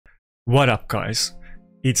What up, guys?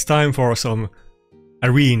 It's time for some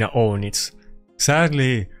arena ownits.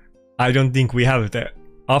 Sadly, I don't think we have the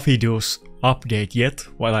Afidus update yet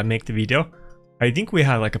while I make the video. I think we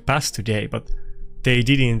had like a patch today, but they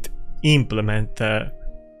didn't implement the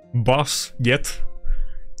boss yet,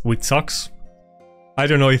 which sucks. I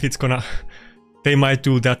don't know if it's gonna... They might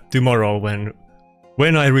do that tomorrow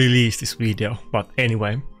when I release this video, but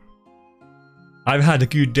anyway. I've had a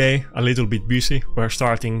good day, a little bit busy. We're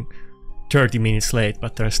starting 30 minutes late,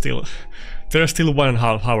 but there's still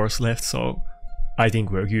 1.5 hours left, so I think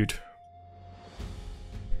we're good.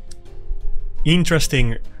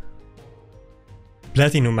 Interesting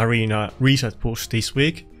Platinum Arena reset push this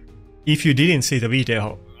week. If you didn't see the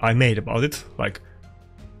video I made about it, like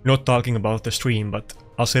not talking about the stream but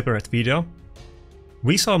a separate video,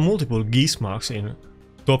 we saw multiple Gizmarks in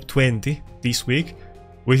top 20 this week,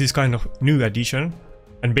 which is kind of new addition,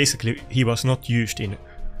 and basically he was not used in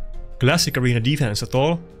Classic Arena defense at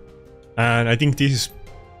all, and I think this is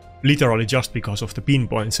literally just because of the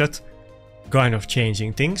pinpoint set kind of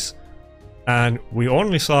changing things. And we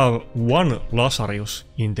only saw one Lazarus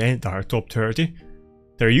in the entire top 30.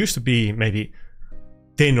 There used to be maybe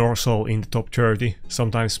 10 or so in the top 30,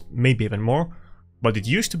 sometimes maybe even more, but it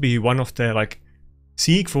used to be one of the, like,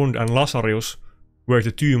 Siegfried and Lazarus were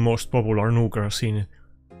the two most popular nukers in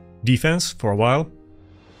defense for a while.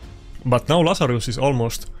 But now Lazarus is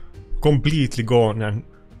almost completely gone and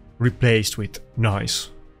replaced with Nice.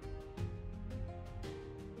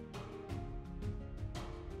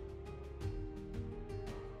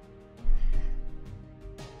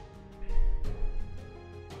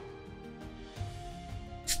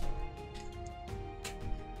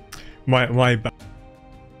 My bad.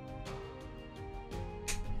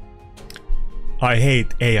 I hate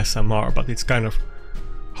ASMR, but it's kind of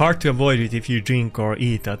hard to avoid it if you drink or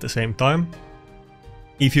eat at the same time.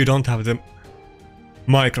 If you don't have the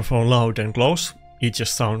microphone loud and close, it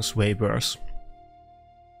just sounds way worse.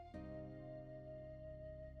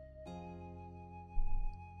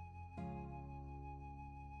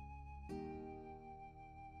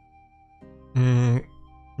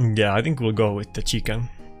 Yeah, I think we'll go with the chicken.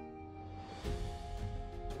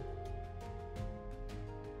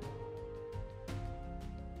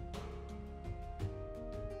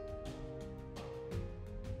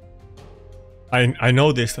 I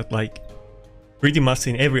noticed that, like, pretty much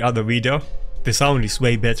in every other video the sound is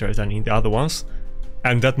way better than in the other ones,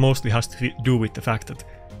 and that mostly has to do with the fact that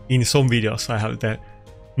in some videos I have the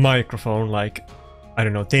microphone, like, I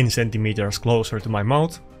don't know, 10 centimeters closer to my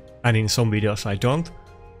mouth, and in some videos I don't,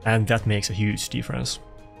 and that makes a huge difference.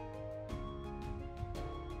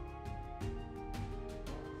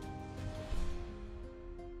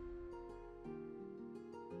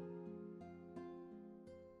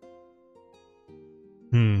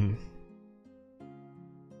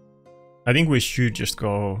 I think we should just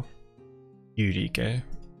go UDK.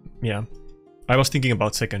 Yeah, I was thinking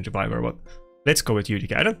about second reviver, but let's go with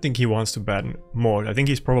UDK. I don't think he wants to ban more. I think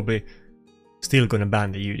he's probably still gonna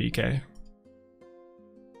ban the UDK.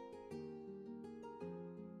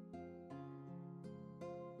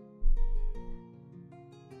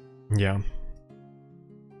 Yeah.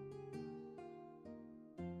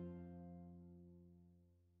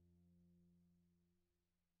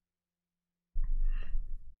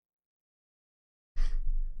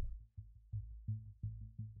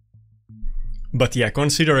 But yeah,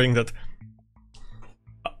 considering that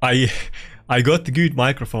I got the good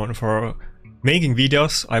microphone for making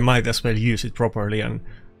videos, I might as well use it properly and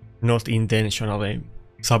not intentionally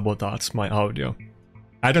sabotage my audio.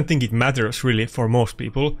 I don't think it matters really for most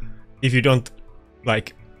people. If you don't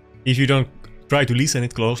try to listen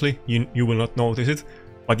it closely, you will not notice it.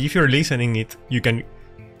 But if you're listening it, you can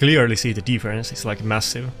clearly see the difference. It's like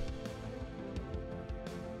massive.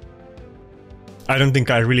 I don't think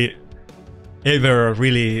I ever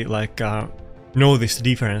really like noticed the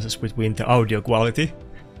differences between the audio quality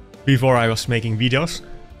before I was making videos,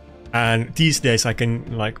 and these days I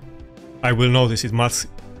will notice it much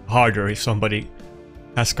harder if somebody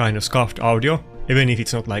has kind of scuffed audio, even if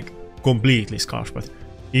it's not like completely scuffed, but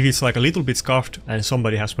if it's like a little bit scuffed and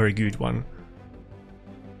somebody has very good one,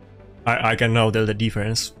 I can now tell the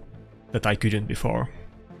difference that I couldn't before.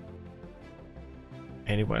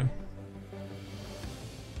 Anyway.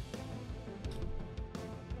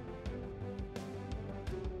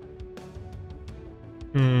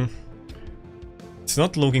 It's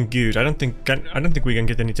not looking good. I don't think we can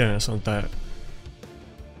get any chance on the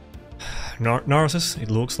Narcissus, it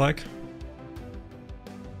looks like.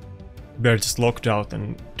 We're just locked out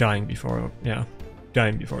and dying before, yeah,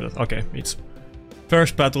 dying before that. Okay, it's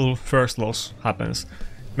first battle, first loss happens.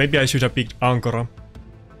 Maybe I should have picked Ankara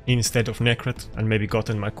instead of Necret and maybe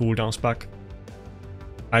gotten my cooldowns back.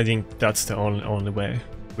 I think that's the only way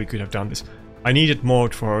we could have done this. I needed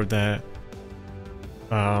mode for the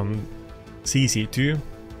CC2.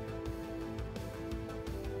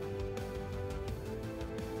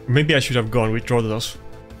 Maybe I should have gone with Rodos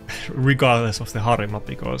regardless of the Harima,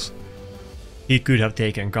 because he could have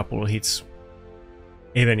taken a couple of hits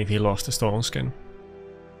even if he lost the Stone Skin.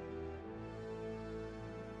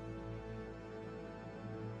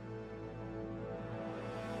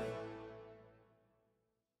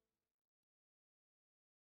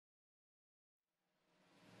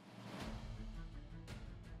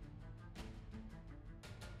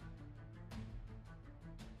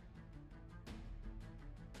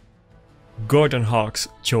 Gordon Hawk's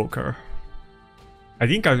Joker. I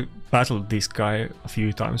think I battled this guy a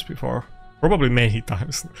few times before. Probably many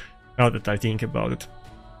times, now that I think about it.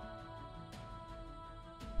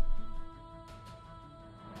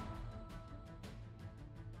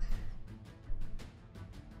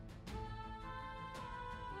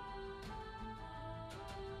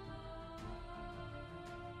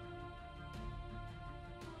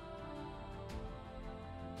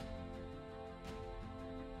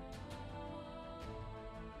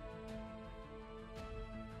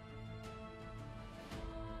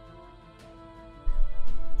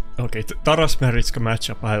 Okay, Taras Meritska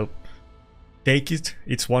matchup, I'll take it.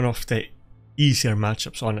 It's one of the easier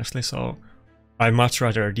matchups, honestly, so I'd much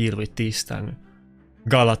rather deal with this than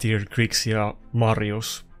Galatir, Grixia,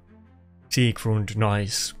 Marius, Siegfried,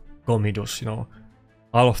 Nice, Comidus, you know,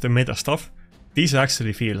 all of the meta stuff. This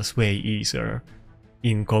actually feels way easier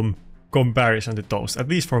in comparison to those, at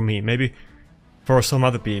least for me. Maybe for some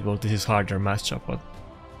other people this is harder matchup, but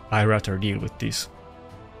I'd rather deal with this.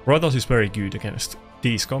 Rotos is very good against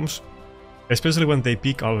these comps, especially when they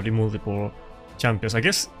pick already multiple champions. I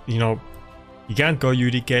guess, you know, he can't go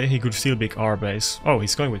UDK, he could still pick R-base. Oh,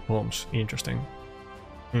 he's going with bombs. Interesting.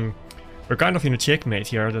 We're kind of in a checkmate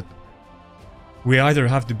here that we either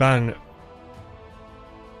have to ban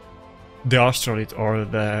the Astrolith or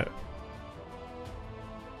the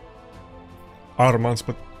Armans,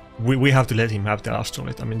 but we have to let him have the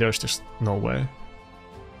Astrolith. I mean, there's just no way.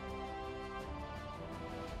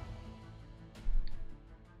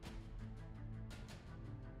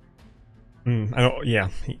 Yeah,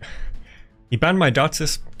 he banned my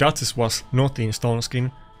Duchess. Duchess was not in Stone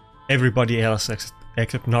Skin. Everybody else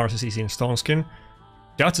except Narcissus is in Stone Skin.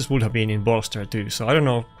 Duchess would have been in Bolster too, so I don't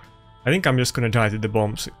know. I think I'm just gonna die to the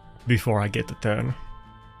bombs before I get the turn.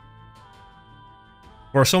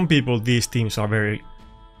 For some people these teams are very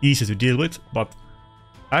easy to deal with, but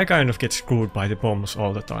I kind of get screwed by the bombs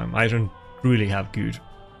all the time. I don't really have good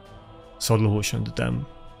solution to them.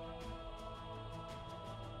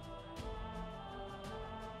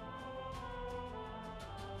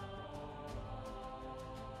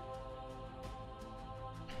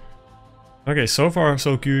 Okay, so far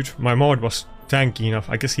so good. My mod was tanky enough.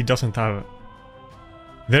 I guess he doesn't have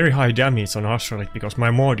very high damage on Astrolith because my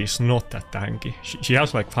mod is not that tanky. She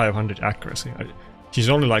has like 500 accuracy. She's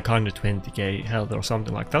only like 120k health or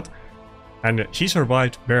something like that. And she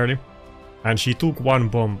survived barely. And she took one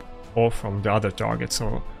bomb off from the other target,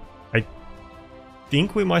 so I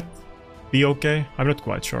think we might be okay. I'm not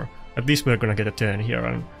quite sure. At least we're gonna get a turn here,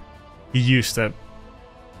 and he used the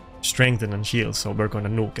strengthen and shield, so we're gonna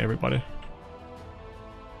nuke everybody.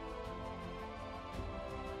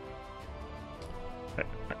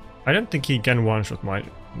 I don't think he can one-shot my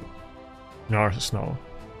Narcissus now.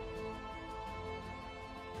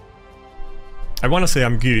 I wanna say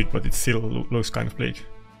I'm good, but it still looks kind of bleak.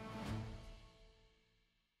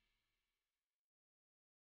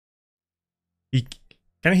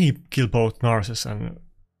 Can he kill both Narcissus and...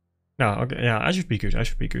 No, okay, yeah, I should be good, I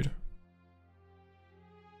should be good.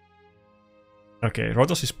 Okay,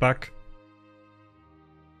 Rotos is back.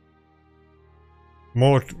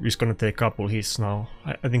 Mord is gonna take a couple hits now.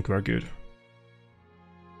 I think we're good.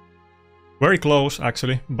 Very close,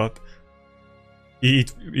 actually, but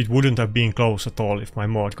it wouldn't have been close at all if my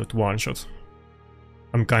Mord got one shot.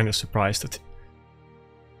 I'm kind of surprised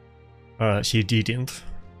that she didn't.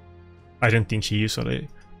 I don't think she usually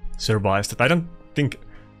survives that. I don't think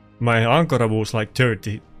my Ankara was like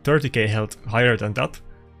 30k health higher than that.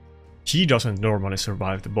 She doesn't normally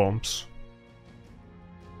survive the bombs.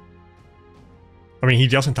 I mean, he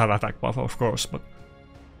doesn't have attack buff, of course, but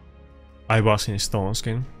I was in Stone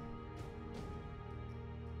Skin.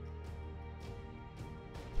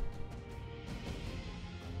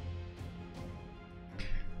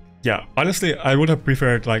 Yeah, honestly, I would have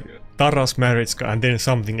preferred like Taras, Meritska and then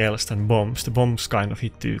something else than bombs. The bombs kind of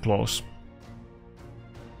hit too close.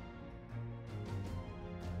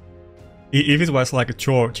 If it was like a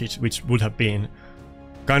George, which would have been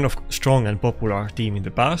kind of strong and popular team in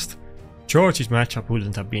the past, George's matchup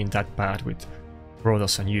wouldn't have been that bad with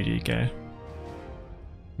Protoss and UDK.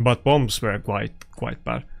 But bombs were quite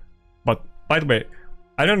bad. But by the way,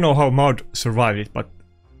 I don't know how Mod survived it, but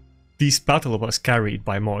this battle was carried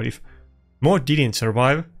by Mod. If Mod didn't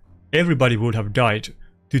survive, everybody would have died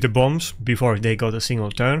to the bombs before they got a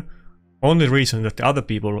single turn. Only reason that the other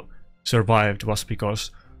people survived was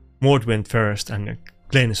because Mod went first and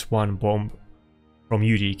cleansed one bomb from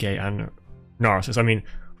UDK and Narses. I mean,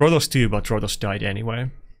 Rotos too, but Rotos died anyway.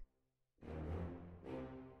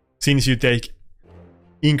 Since you take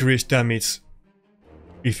increased damage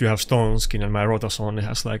if you have Stone Skin, and my Rotos only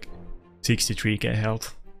has like 63k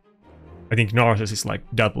health. I think Narses is like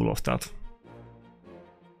double of that.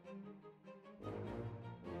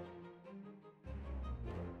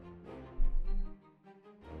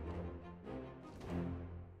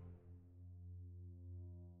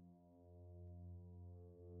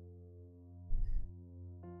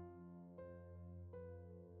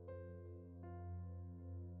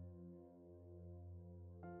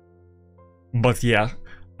 But yeah,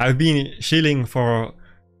 I've been shilling for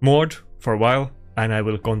Mod for a while, and I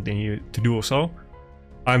will continue to do so.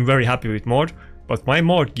 I'm very happy with Mod, but my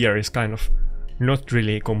Mod gear is kind of not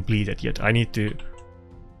really completed yet. I need to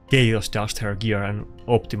chaos dust her gear and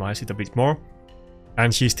optimize it a bit more.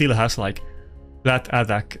 And she still has like flat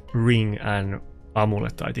attack, ring and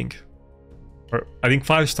amulet, I think. Or I think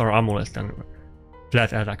 5-star amulet and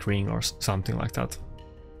flat attack ring or something like that.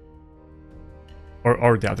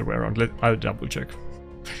 Or the other way around. I'll double check.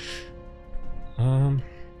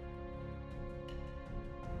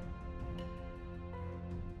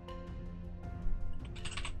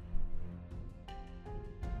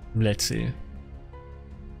 Let's see.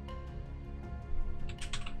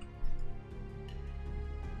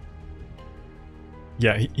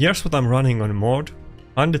 Yeah, here's what I'm running on Mod.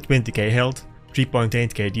 120k health,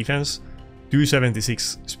 3.8k defense,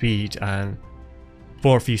 276 speed and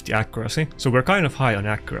 450 accuracy. So we're kind of high on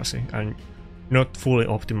accuracy and not fully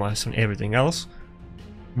optimized on everything else.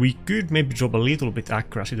 We could maybe drop a little bit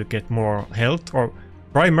accuracy to get more health, or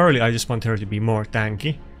primarily I just want her to be more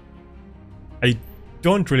tanky. I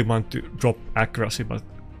don't really want to drop accuracy, but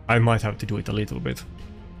I might have to do it a little bit.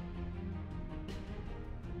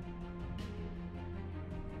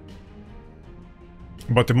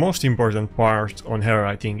 But the most important part on her,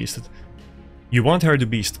 I think, is that you want her to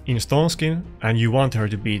be in Stone Skin, and you want her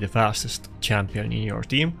to be the fastest champion in your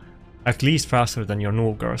team. At least faster than your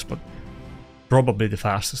Nulgars, but probably the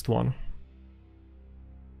fastest one.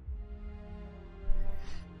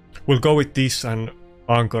 We'll go with this and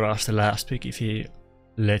Ankara as the last pick if he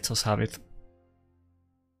lets us have it.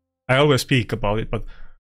 I always speak about it, but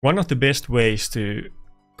one of the best ways to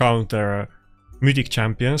counter mythic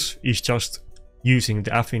champions is just using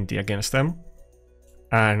the affinity against them.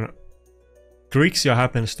 And Grixia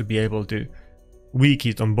happens to be able to weak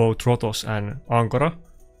hit on both Rotos and Ankara,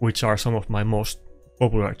 which are some of my most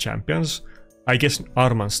popular champions. I guess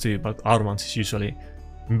Armans too, but Armans is usually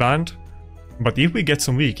banned. But if we get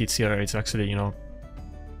some weak hits here, it's actually, you know,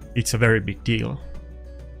 it's a very big deal.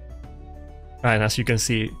 And as you can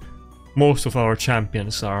see, most of our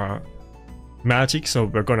champions are magic, so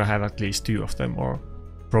we're gonna have at least 2 of them, or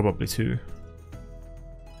probably 2.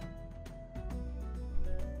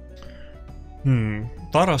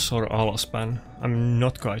 Taras or Alaspan? I'm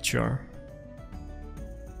not quite sure.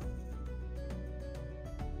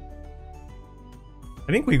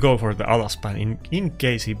 I think we go for the Alaspan in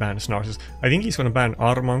case he bans Narses. I think he's gonna ban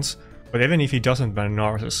Armans, but even if he doesn't ban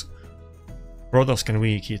Narses, Protoss can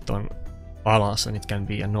weak hit on Alas and it can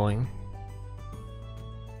be annoying.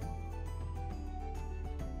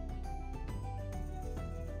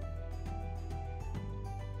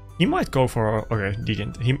 He might go for... okay,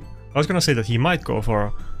 didn't. I was gonna say that he might go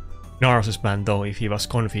for Narses ban though if he was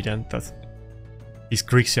confident that his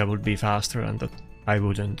Grixia would be faster and that I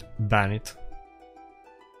wouldn't ban it.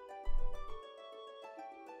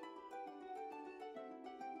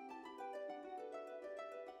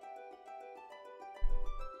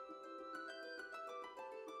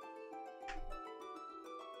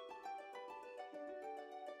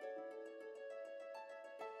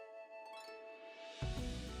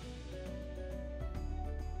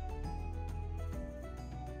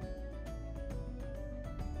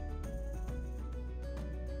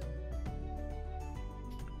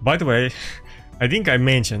 By the way, I think I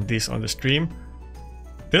mentioned this on the stream.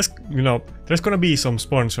 There's gonna be some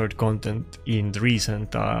sponsored content in the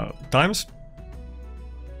recent times.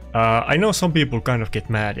 I know some people kind of get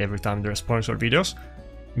mad every time there are sponsored videos,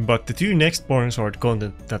 but the 2 next sponsored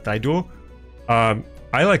content that I do I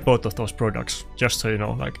like both of those products, just so you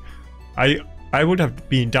know. Like, I would have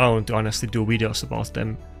been down to honestly do videos about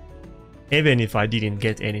them, even if I didn't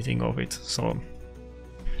get anything of it. So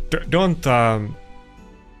don't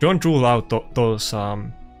rule out those.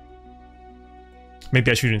 Maybe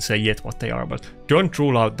I shouldn't say yet what they are, but don't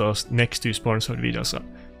rule out those next two sponsored videos.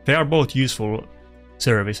 They are both useful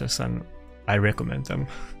services, and I recommend them.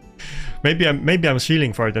 maybe I'm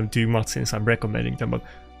shilling for them too much since I'm recommending them, but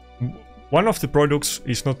one of the products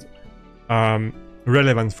is not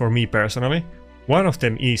relevant for me personally. One of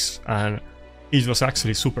them is, and it was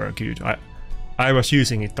actually super good. I was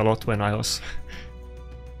using it a lot when I was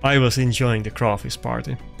enjoying the graphics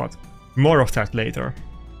party, but more of that later.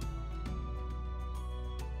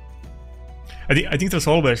 I think there's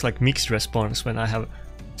always like mixed response when I have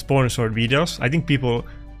sponsored videos. I think people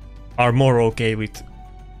are more okay with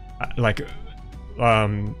like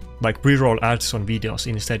pre-roll ads on videos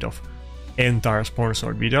instead of entire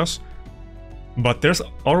sponsored videos. But there's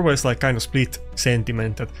always like kind of split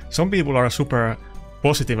sentiment that some people are super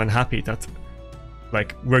positive and happy that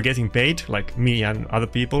like we're getting paid, like me and other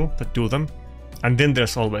people that do them, and then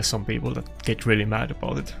there's always some people that get really mad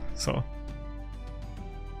about it. So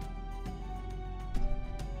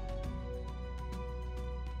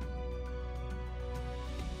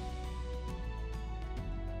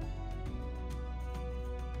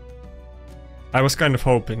I was kind of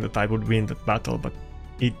hoping that I would win that battle, but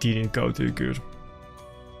it didn't go too good.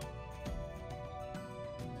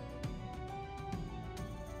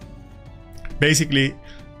 Basically,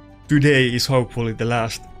 today is hopefully the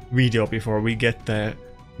last video before we get the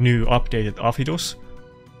new updated Aphidus.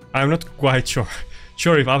 I'm not quite sure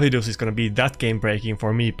if Aphidus is gonna be that game breaking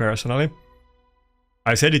for me personally.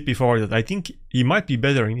 I said it before that I think he might be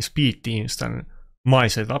better in speed teams than my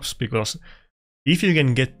setups, because if you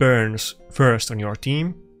can get burns first on your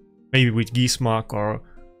team, maybe with Gizmak or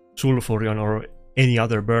Sulfurion or any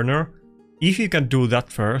other burner, if you can do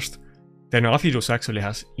that first, then Aphidus actually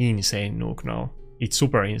has insane nuke now. It's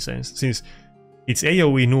super insane, since it's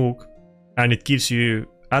AoE nuke and it gives you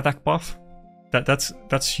attack buff.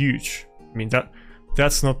 That's huge. I mean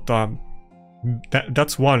that's not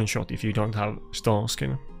that's one shot if you don't have Stone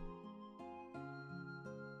Skin.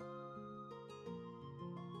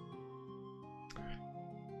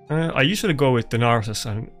 I usually go with the Narses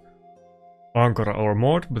and Ankara or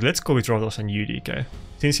Mod, but let's go with Rotos and UDK.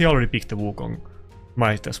 Since he already picked the Wukong,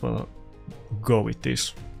 might as well go with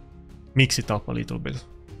this. Mix it up a little bit.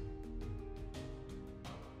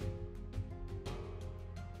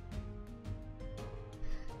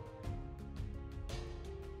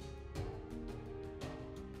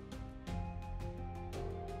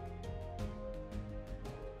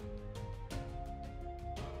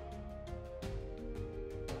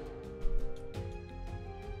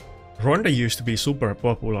 Ronda used to be super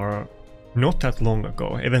popular not that long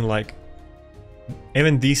ago,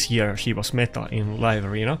 even this year she was meta in live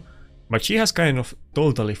arena, but she has kind of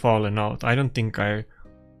totally fallen out. I don't think I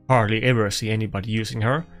hardly ever see anybody using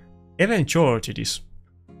her. Even George, it is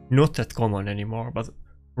not that common anymore, but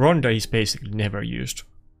Ronda is basically never used.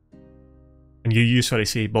 And you usually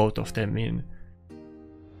see both of them in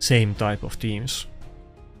same type of teams.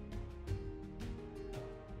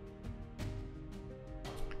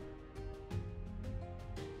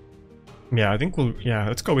 Yeah, I think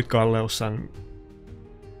let's go with Galleus and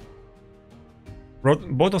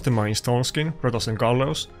both of them are in Stone Skin, Rotos and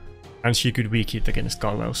Galleus, and she could weak hit against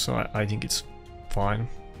Galleus, so I think it's fine.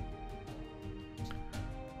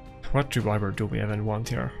 What reviver do we even want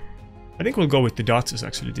here? I think we'll go with the Duchess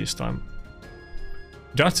actually this time.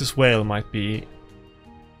 Duchess Whale might be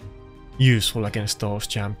useful against those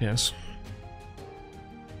champions.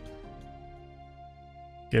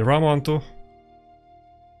 Okay, Ramantu.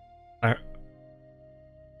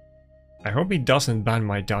 I hope he doesn't ban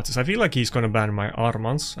my Duchess. I feel like he's gonna ban my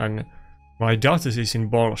Armans, and my Duchess is in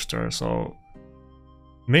bolster, so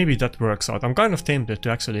maybe that works out. I'm kind of tempted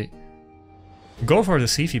to actually go for the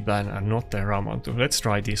Siphi ban and not the Ramantu. Let's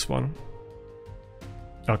try this one.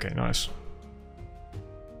 Okay, nice.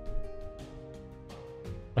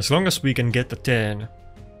 As long as we can get the 10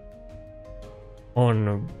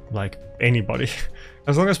 on like anybody,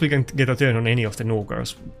 as long as we can get a 10 on any of the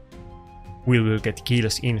nukers, we will get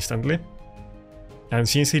kills instantly. And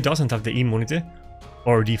since he doesn't have the immunity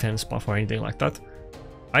or defense buff or anything like that,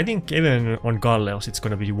 I think even on Galleus it's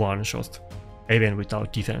gonna be one shot, even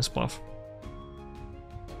without defense buff.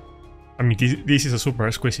 I mean, this is a super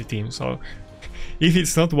exquisite team, so if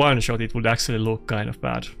it's not one shot it would actually look kind of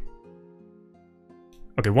bad.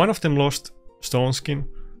 Okay, one of them lost Stone Skin,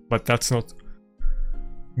 but that's not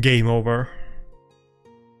game over.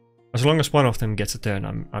 As long as one of them gets a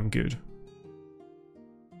turn, I'm good.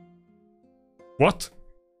 What?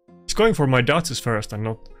 He's going for my Duchess first and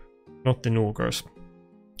not the Nukers.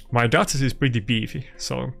 My Duchess is pretty beefy,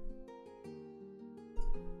 so...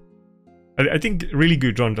 I think really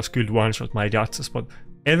good Rondas could one-shot my Duchess, but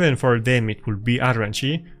even for them it would be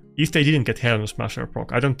RNG if they didn't get Helm Smasher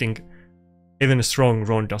proc. I don't think even strong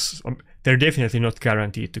Rondas... they're definitely not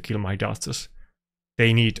guaranteed to kill my Duchess.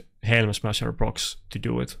 They need Helm Smasher procs to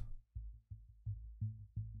do it.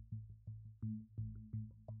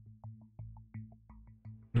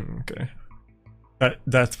 Okay.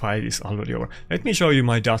 That fight is already over. Let me show you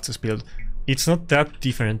my Duchess build. It's not that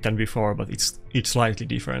different than before, but it's slightly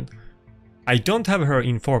different. I don't have her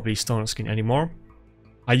in 4-piece stone skin anymore.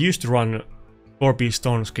 I used to run 4-piece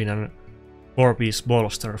stone skin and 4-piece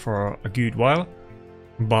bolster for a good while,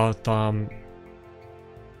 but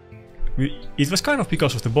it was kind of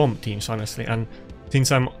because of the bomb teams, honestly, and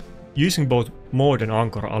since I'm using both Mode and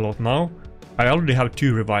Anchor a lot now, I already have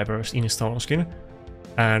 2 revivers in stone skin,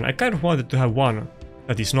 and I kind of wanted to have one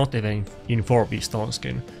that is not even in 4-piece stone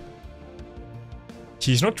skin.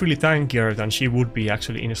 She's not really tankier than she would be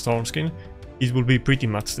actually in a stone skin. It will be pretty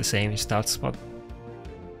much the same stats, but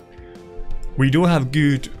we do have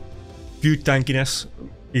good tankiness.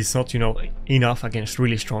 It's not, you know, enough against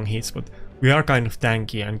really strong hits, but we are kind of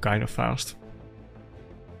tanky and kind of fast.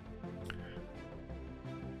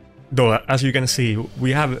 Though, as you can see,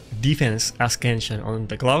 we have defense ascension on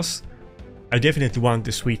the gloves. I definitely want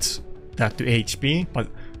to switch that to HP, but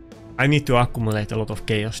I need to accumulate a lot of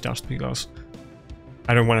chaos just because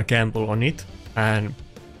I don't want to gamble on it, and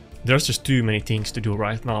there's just too many things to do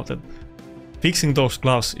right now that fixing those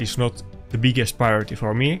gloves is not the biggest priority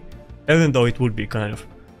for me, even though it would be kind of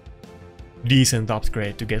decent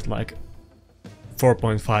upgrade to get like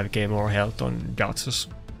 4.5k more health on Duchess.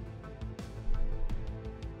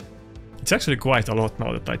 It's actually quite a lot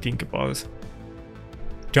now that I think about it.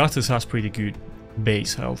 Duchess has pretty good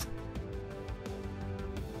base health.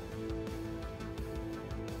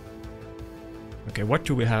 Okay, what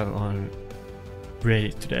do we have on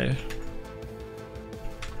Reddit today?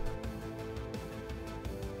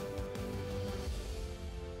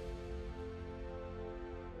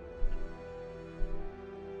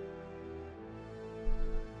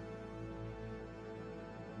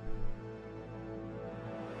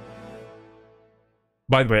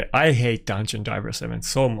 By the way, I hate Dungeon Divers events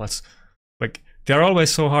so much. Like, they're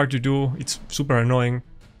always so hard to do, it's super annoying.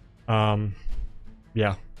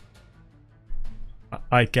 Yeah.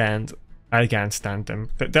 I can't stand them.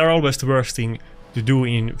 They're always the worst thing to do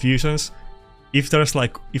in fusions. If there's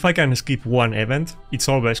like, if I can skip one event, it's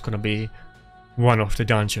always gonna be one of the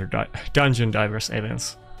Dungeon Divers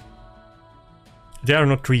events. They are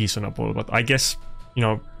not reasonable, but I guess, you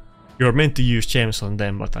know, you're meant to use gems on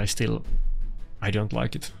them, but I don't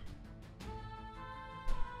like it.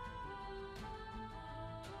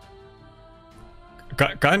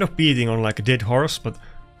 Kind of beating on like a dead horse, but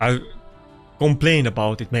I complained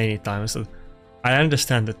about it many times. That I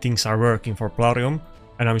understand that things are working for Plarium,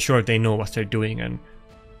 and I'm sure they know what they're doing, and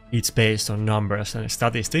it's based on numbers and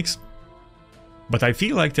statistics. But I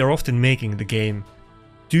feel like they're often making the game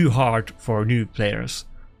too hard for new players.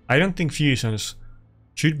 I don't think fusions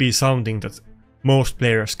should be something that most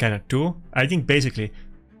players cannot do. I think basically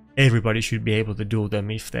everybody should be able to do them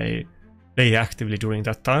if they play actively during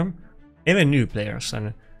that time, even new players.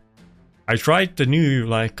 And I tried the new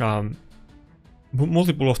like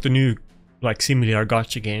multiple of the new like similar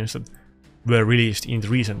gacha games that were released in the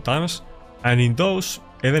recent times, and in those,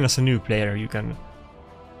 even as a new player, you can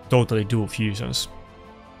totally do fusions.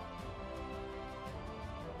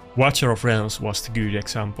 Watcher of Realms was the good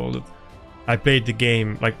example. That I played the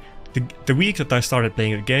game like the week that I started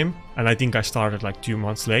playing the game, and I think I started like 2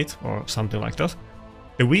 months late or something like that.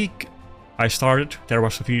 The week I started, there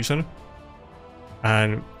was a fusion,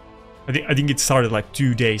 and I think it started like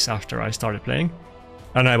 2 days after I started playing,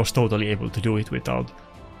 and I was totally able to do it without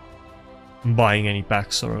buying any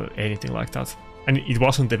packs or anything like that. And it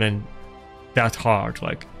wasn't even that hard,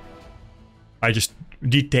 like I just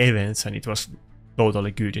did the events and it was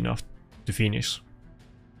totally good enough to finish.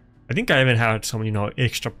 I think I even had some, you know,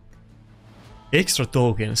 extra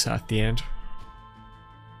tokens at the end.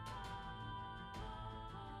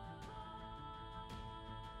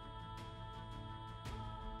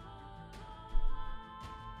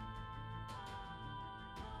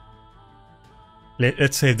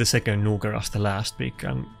 Let's save the second Nuker as the last pick,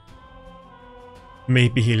 and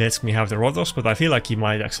maybe he lets me have the Rotos, but I feel like he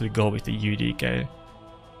might actually go with the UDK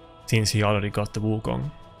since he already got the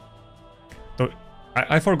Wukong. So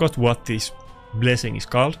I forgot what this blessing is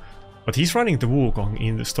called, But he's running the Wukong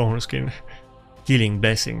in the Stone skin, killing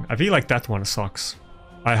Blessing. I feel like that one sucks.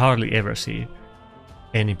 I hardly ever see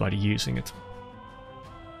anybody using it.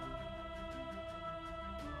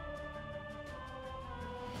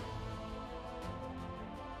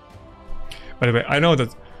 By the way, I know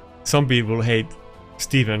that some people hate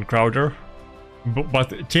Steven Crowder,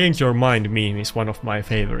 but Change Your Mind meme is one of my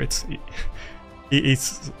favorites.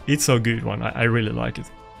 It's a good one. I really like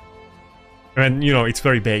it. And you know, it's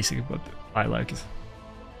very basic, but I like it.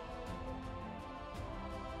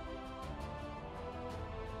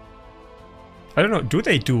 I don't know, do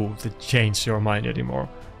they do the Change Your Mind anymore?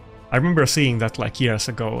 I remember seeing that like years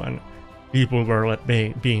ago and people were like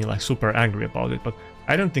being like super angry about it, but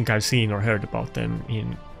I don't think I've seen or heard about them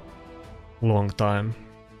in a long time.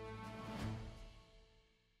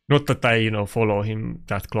 Not that I, you know, follow him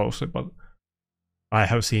that closely, but I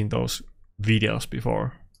have seen those videos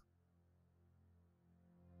before.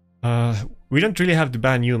 We don't really have to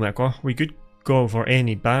ban Yumeko. We could go for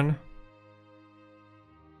any ban.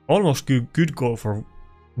 Almost could go for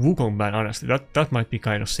Wukong ban, honestly. That might be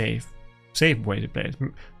kind of safe way to play it.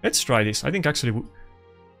 Let's try this. I think actually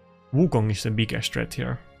Wukong is the biggest threat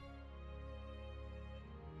here.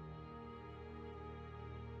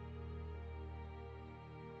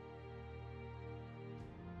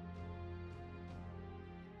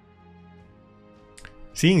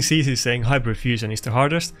 Seeing CC saying hybrid fusion is the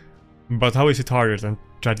hardest, but how is it harder than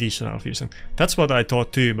traditional fusion? That's what I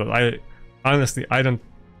thought too, but I honestly I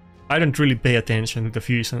don't really pay attention to the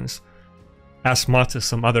fusions as much as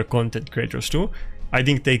some other content creators do. I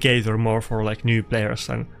think they cater more for like new players,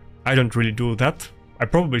 and I don't really do that. I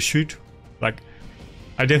probably should. Like,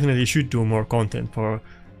 I definitely should do more content for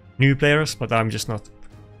new players, but I'm just not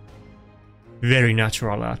very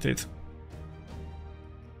natural at it.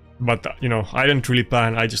 But you know, I don't really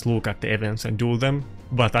plan, I just look at the events and do them,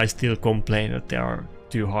 but I still complain that they are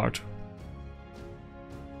too hard.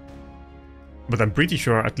 But I'm pretty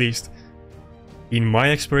sure, at least in my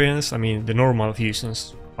experience, I mean, the normal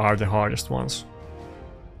fusions are the hardest ones.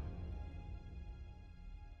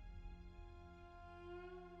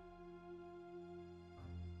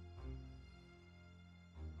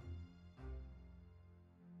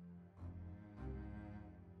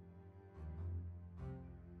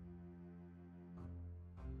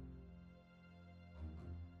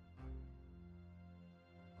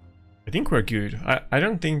 I think we're good. I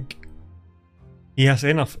don't think he has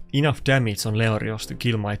enough damage on Leorios to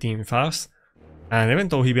kill my team fast. And even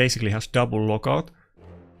though he basically has double lockout,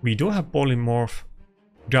 we do have Polymorph,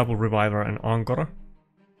 double Reviver and Ankara.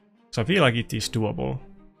 So I feel like it is doable.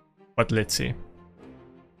 But let's see.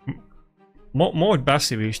 Mode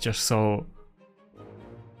passive is just so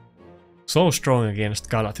strong against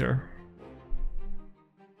Galatir.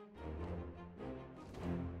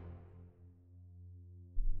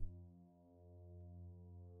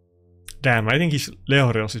 Damn, I think his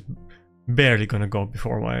Leorios is barely gonna go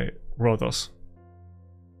before my Rotos.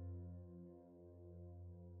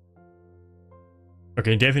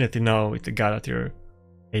 Okay, definitely now with the Galatir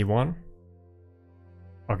A1.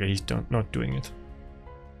 Okay, he's not doing it.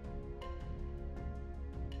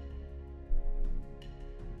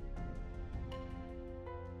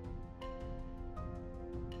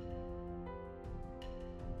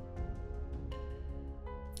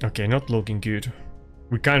 Okay, not looking good.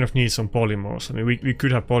 We kind of need some polymorphs. I mean, we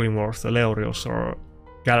could have polymorphed the Leorios or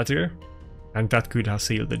Galatir, and that could have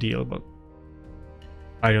sealed the deal, but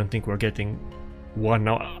I don't think we're getting one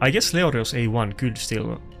now. I guess Leorios A1 could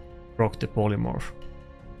still rock the polymorph,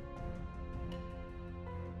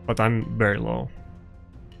 but I'm very low.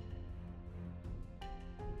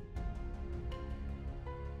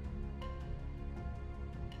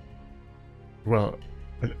 Well,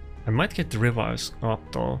 I might get the revives up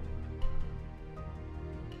though.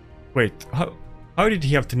 Wait, how did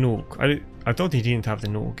he have the nuke? I thought he didn't have the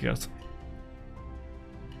nuke yet.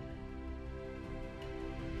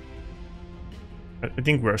 I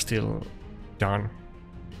think we're still done.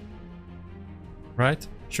 Right?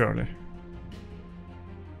 Surely.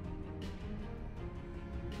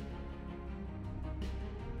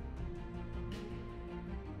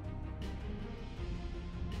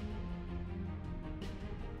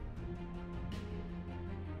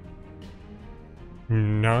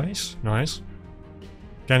 Nice, nice.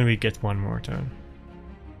 Can we get one more turn?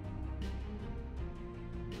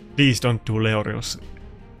 Please don't do Leorios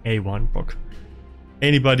A1 Pok.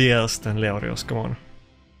 Anybody else than Leorios, come on.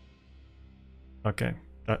 Okay,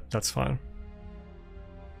 that's fine.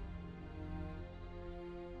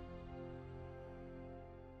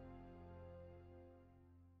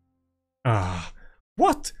 Ah,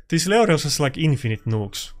 what? This Leorios has like infinite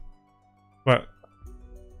nukes. Well,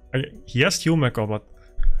 he has Yumeko, but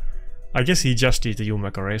I guess he just did the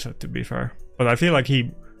Yumeko reset, to be fair. But I feel like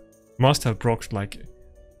he must have procced like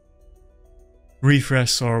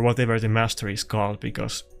refresh or whatever the mastery is called,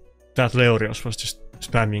 because that Leorios was just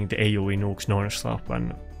spamming the AoE nukes non-stop,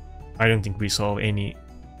 and I don't think we saw any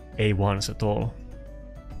A1s at all.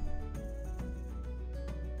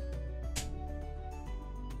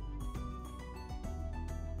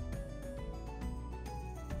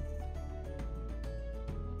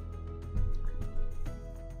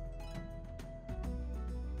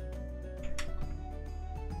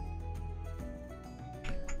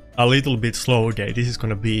 A little bit slow day. This is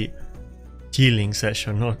gonna be chilling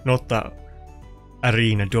session, not the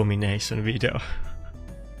arena domination video.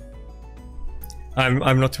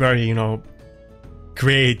 I'm not very, you know,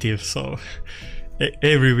 creative, so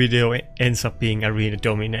every video ends up being arena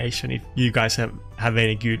domination. If you guys have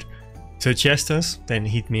any good suggestions, then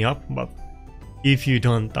hit me up, but if you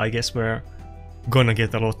don't, I guess we're gonna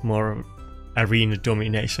get a lot more arena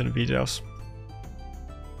domination videos.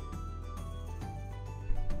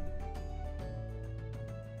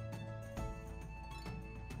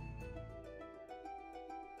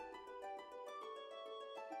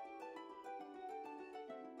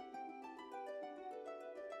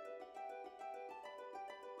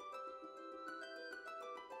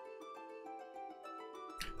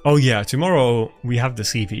 Oh yeah, tomorrow we have the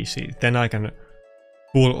CVC, then I can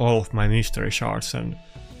pull all of my mystery shards and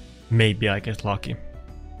maybe I get lucky.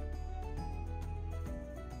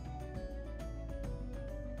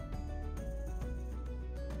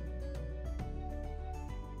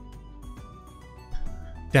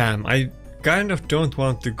 Damn, I kind of don't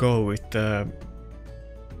want to go with the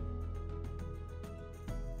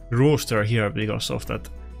rooster here because of that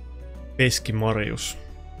Peskimorius.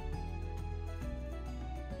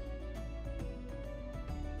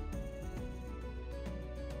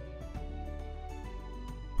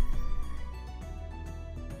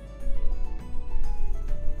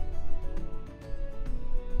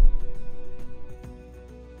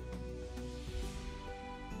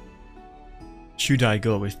 Should I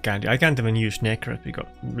go with Candy? I can't even use Necret because...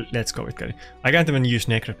 Let's go with Candy. I can't even use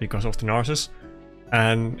Necret because of the Narcissus,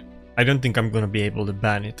 and I don't think I'm gonna be able to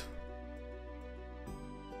ban it.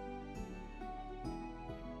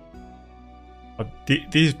 But this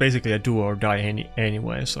is basically a do or die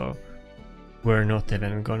anyway, so we're not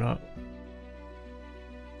even gonna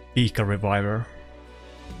peek a reviver.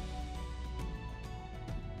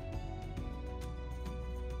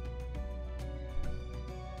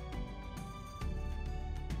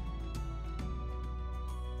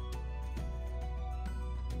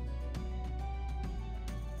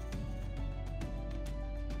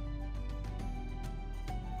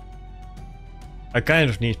 I kind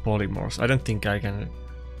of need polymorphs. I don't think I can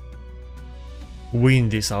win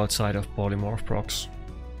this outside of polymorph procs.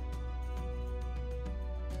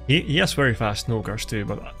 He has very fast nukers too,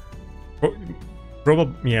 but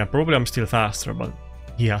probably I'm still faster, but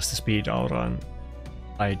he has the speed aura and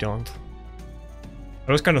I don't.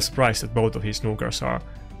 I was kind of surprised that both of his nukers are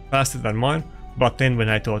faster than mine, but then when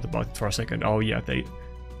I thought about it for a second, oh yeah,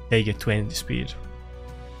 they get 20 speed.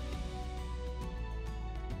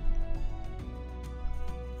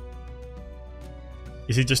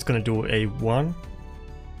 Is he just gonna do a 1?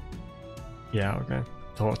 Yeah, okay.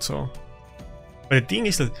 Thought so. But the thing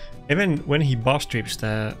is that even when he buff strips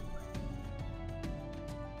the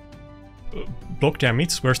block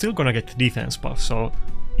damage, we're still gonna get the defense buff, so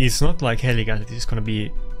it's not like Helicat is gonna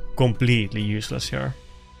be completely useless here.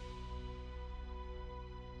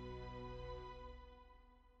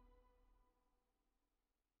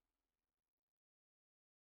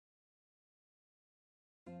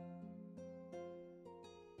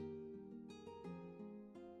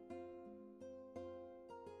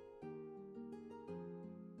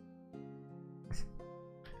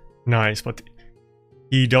 Nice, but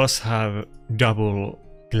he does have double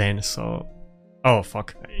cleanse, so... Oh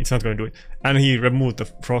fuck, it's not gonna do it. And he removed the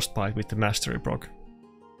frostbite with the mastery proc.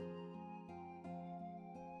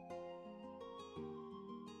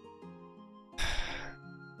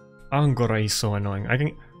 Angora is so annoying.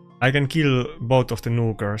 I can kill both of the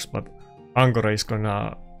nukers, but Angora is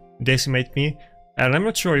gonna decimate me. And I'm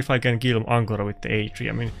not sure if I can kill Angora with the A3.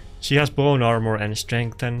 I mean, she has bone armor and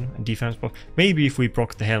strength and defense buff. Maybe if we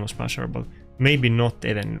proc the Helm Smasher, but maybe not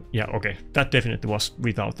even... Yeah, okay, that definitely was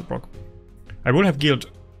without the proc. I would have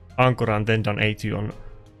killed Angora and then done A2 on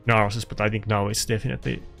Narcissus, but I think now it's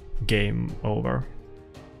definitely game over.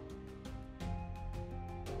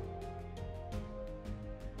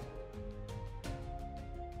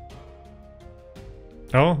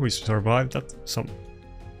 Oh, we survived that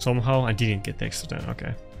somehow and didn't get extra then.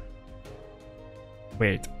 Okay.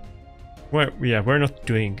 Wait. We're not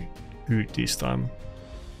doing good this time.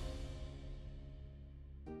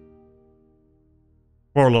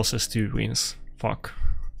 4 losses, 2 wins. Fuck.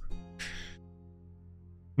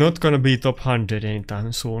 Not gonna be top 100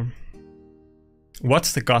 anytime soon.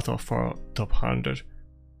 What's the cutoff for top 100?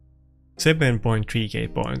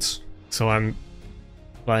 7.3k points. So I'm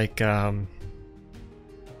like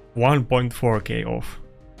 1.4k off.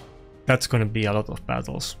 That's gonna be a lot of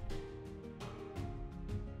battles.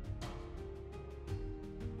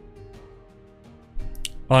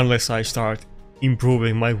 Unless I start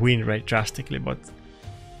improving my win rate drastically, but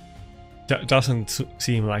that doesn't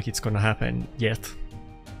seem like it's gonna happen yet.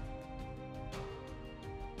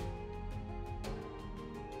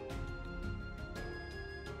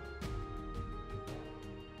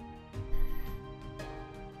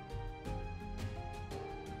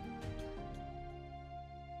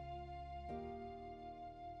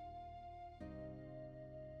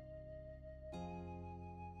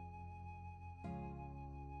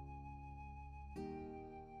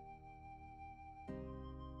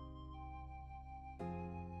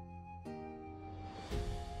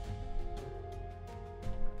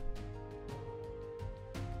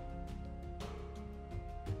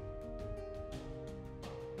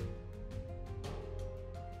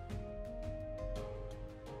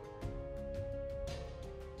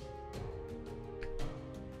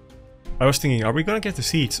 I was thinking, are we gonna get the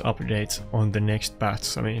seats updates on the next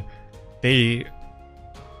patch? I mean, they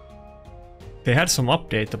had some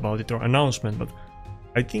update about it or announcement, but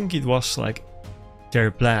I think it was like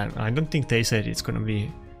their plan. I don't think they said it's gonna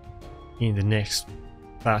be in the next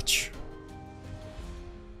patch.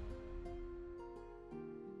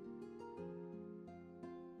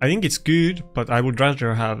 I think it's good, but I would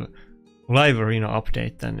rather have live arena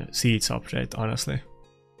update than seats update, honestly.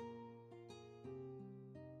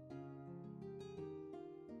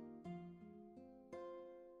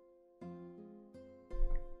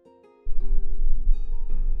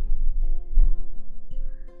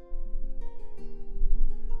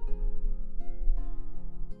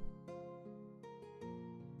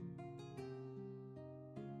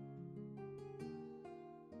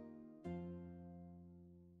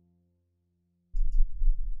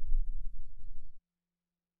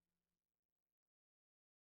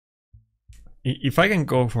 If I can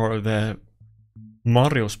go for the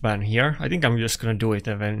Mario's ban here, I think I'm just gonna do it,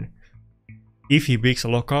 and then if he picks a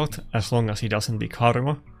lockout, as long as he doesn't pick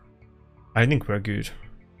Harima, I think we're good.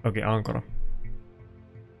 Okay, Ankara.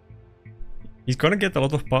 He's gonna get a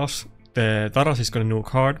lot of buffs. The Taras is gonna nuke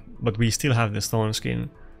hard, but we still have the stone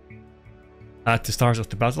skin at the start of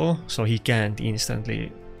the battle, so he can't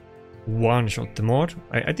instantly one-shot the mod.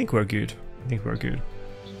 I think we're good. I think we're good.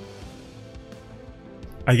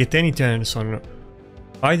 I get any turns on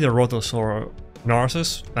either Rotos or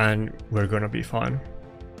Narses, and we're gonna be fine.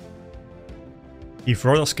 If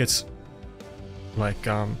Rotos gets like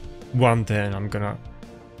 110, I'm gonna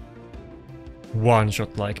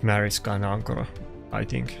one-shot like Mariska and Ankara, I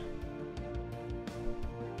think.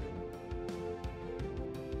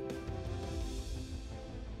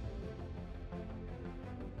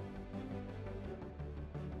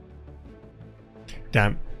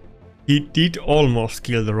 Damn. He did almost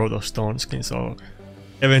kill the Rotos stone skin, so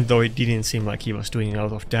even though it didn't seem like he was doing a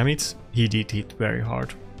lot of damage, he did hit very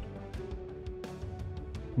hard.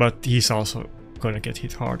 But he's also gonna get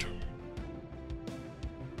hit hard.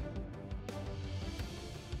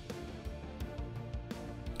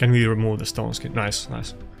 Can we remove the stone skin? Nice,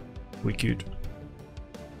 nice. We could.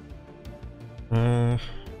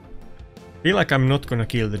 Feel like I'm not gonna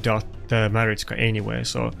kill the Marichka anyway,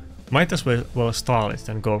 so might as well stall it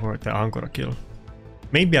and go for the Ankara kill.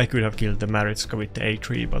 Maybe I could have killed the Marichka with the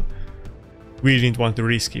A3, but we didn't want to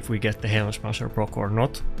risk if we get the Helm Smasher proc or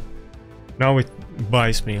not. Now it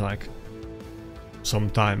buys me like some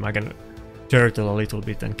time. I can turtle a little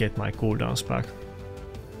bit and get my cooldowns back.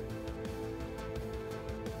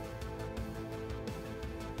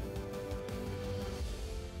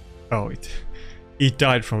 Oh, it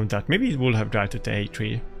died from that. Maybe it would have died to the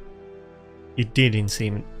A3. It didn't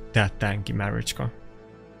seem that tanky, Marichka.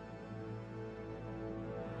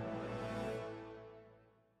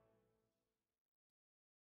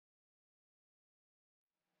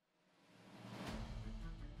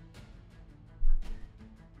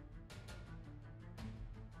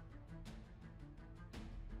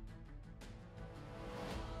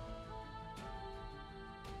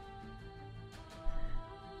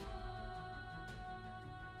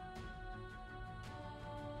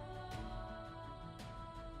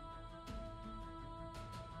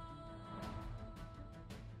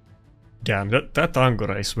 Damn, that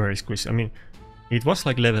Angora is very squishy. I mean, it was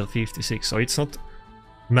like level 56, so it's not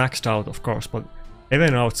maxed out, of course, but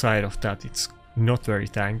even outside of that, it's not very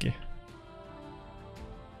tanky.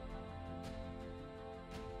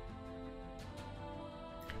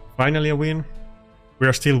 Finally a win. We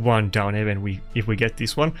are still one down even if we get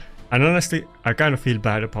this one. And honestly, I kind of feel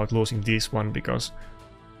bad about losing this one because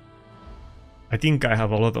I think I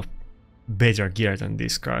have a lot of better gear than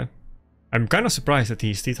this guy. I'm kind of surprised that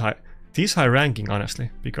he's this high ranking,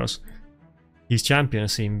 honestly, because his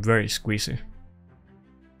champions seem very squeezy.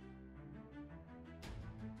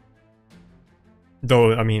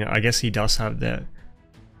 Though, I mean, I guess he does have the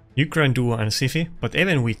Ukraine Duo and Sifi, but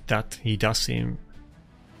even with that, he does seem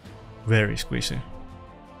very squeezy.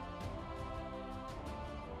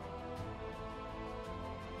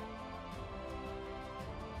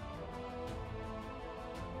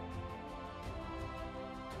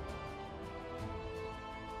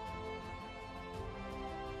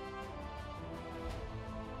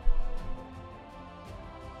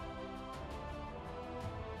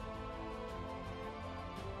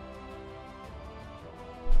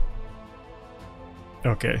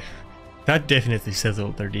 Okay, that definitely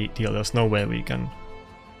settled the deal. There's no way we can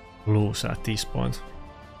lose at this point.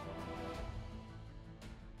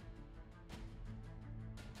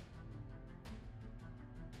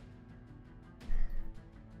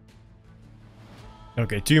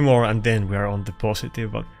 Okay, 2 more and then we are on the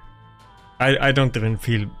positive, but I don't even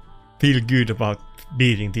feel good about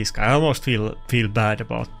beating this guy. I almost feel bad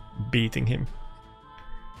about beating him.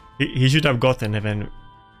 He should have gotten an even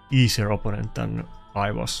easier opponent than I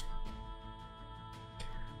was.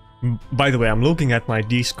 By the way, I'm looking at my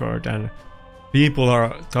Discord and people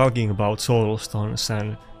are talking about soul stones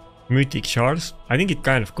and mythic shards. I think it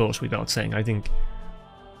kind of goes without saying. I think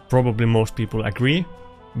probably most people agree,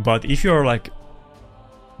 but if you're like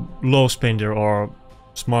low spender or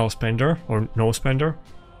small spender or no spender,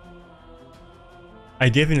 I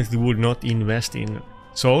definitely would not invest in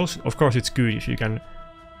souls. Of course, it's good if you can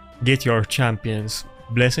get your champions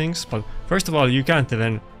blessings, but first of all, you can't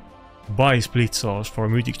even buy split souls for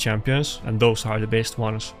mythic champions, and those are the best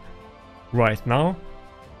ones right now.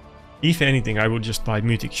 If anything, I would just buy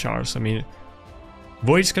mythic shards. I mean,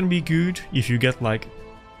 voids can be good if you get like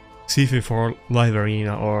Sifi for live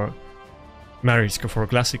arena or Mariska for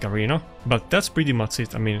classic arena, but that's pretty much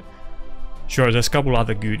it. I mean, sure, there's a couple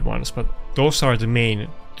other good ones, but those are the main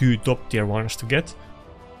 2 top tier ones to get,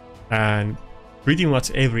 and pretty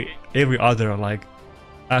much every other like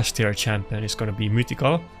S tier champion is gonna be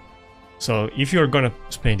mythical. So if you're gonna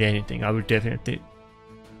spend anything, I would definitely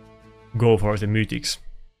go for the mythics.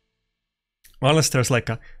 Unless there's like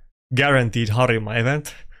a guaranteed Harima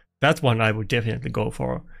event, that one I would definitely go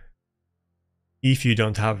for if you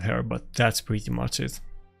don't have her, but that's pretty much it.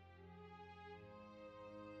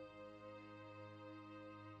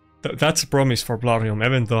 That's a promise for Plarium,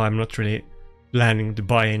 even though I'm not really planning to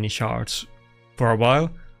buy any shards for a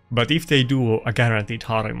while. But if they do a guaranteed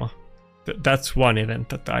Harima, that's one event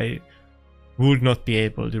that I would not be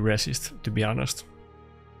able to resist, to be honest.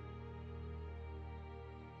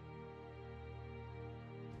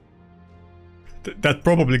 That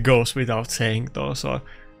probably goes without saying though, so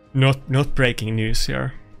not breaking news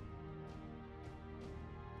here.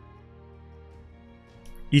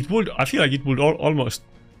 I feel like it would almost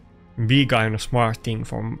be kind of smart thing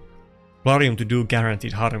from Plarium to do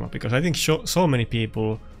guaranteed Harima, because I think so many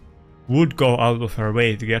people would go out of her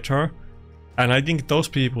way to get her, and I think those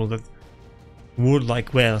people that would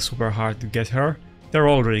like wail super hard to get her, they're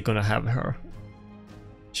already gonna have her.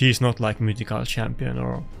 She's not like mythical champion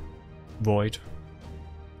or void.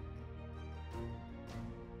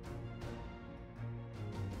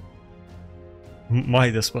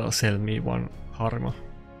 Might as well sell me one Harima.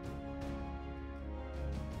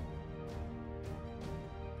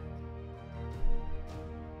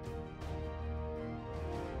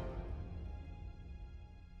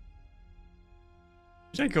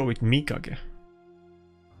 Should I go with Mikage?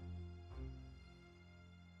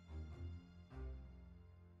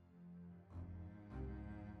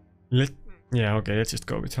 Yeah, okay, let's just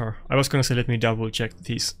go with her. I was gonna say let me double check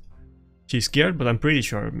that she's geared, but I'm pretty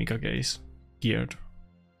sure Mikage is geared.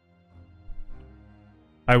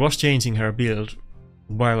 I was changing her build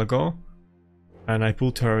a while ago, and I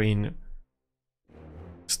put her in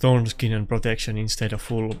stone skin and protection instead of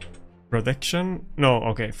full protection. No,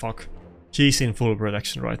 okay, fuck. She's in full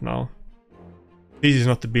protection right now. This is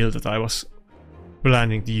not the build that I was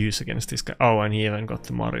planning to use against this guy. Oh, and he even got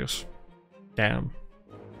the Marius. Damn.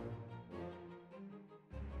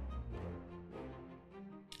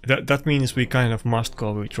 That means we kind of must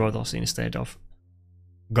go with Rotos instead of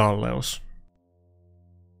Galleos.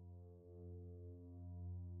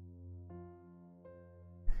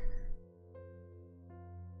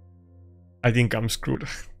 I think I'm screwed.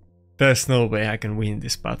 There's no way I can win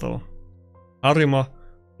this battle. Harima,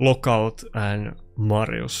 Lockout and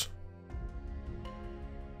Marius.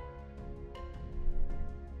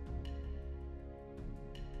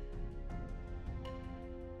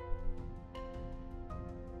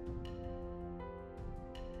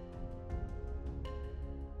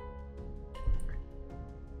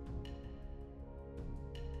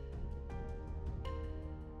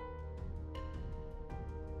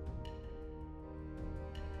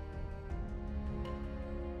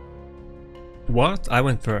 What? I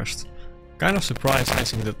went first. Kind of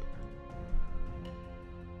surprising that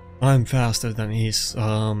I'm faster than his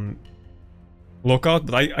lockout,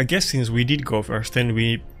 but I guess since we did go first, then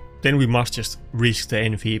we must just risk the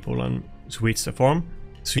N people and switch the form,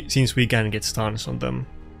 since we can get stuns on them.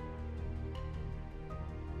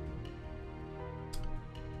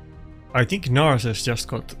 I think Narses just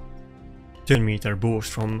got 10-meter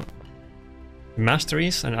boost from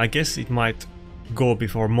masteries, and I guess it might go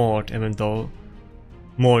before Maud, even though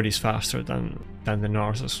Maud is faster than the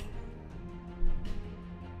Narses.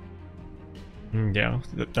 Yeah,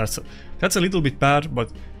 that's a little bit bad,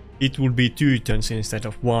 but it would be 2 turns instead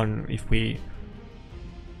of 1 if we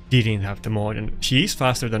didn't have the Maud. And she is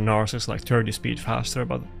faster than Narses, like 30 speed faster,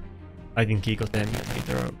 but I think he got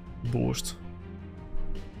 10-meter boost.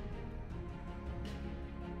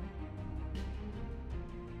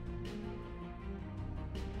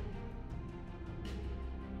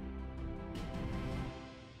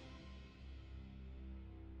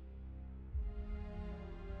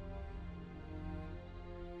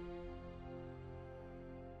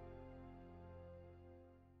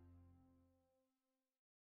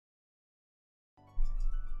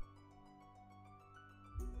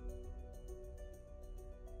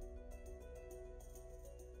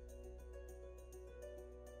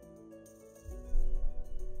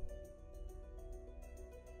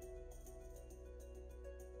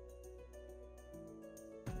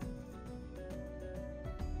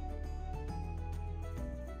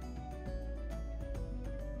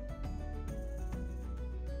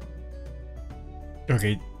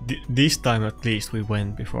 Okay, this time at least we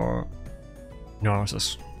went before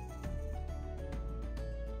Narses.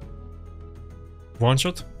 One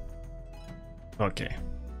shot? Okay,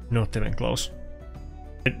 not even close.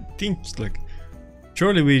 I think, like,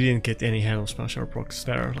 surely we didn't get any Helm Smash or procs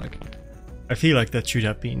there. Like, I feel like that should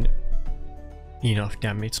have been enough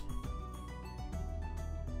damage.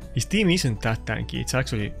 His team isn't that tanky, it's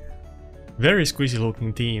actually very squishy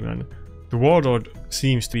looking team, and the Warlord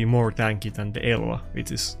seems to be more tanky than the Elva,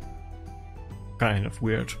 which is kind of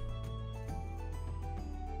weird.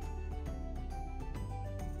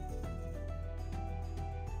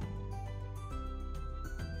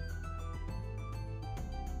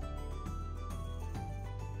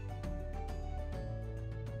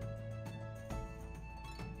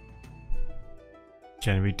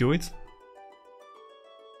 Can we do it?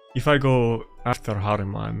 If I go after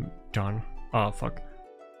Harima, I'm done. Ah, fuck.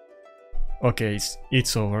 Okay,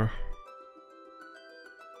 it's over.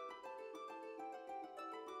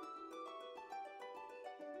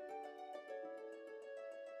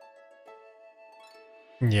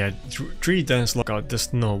 Yeah, 3 times lockout,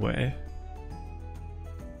 there's no way.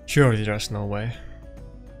 Surely there's no way.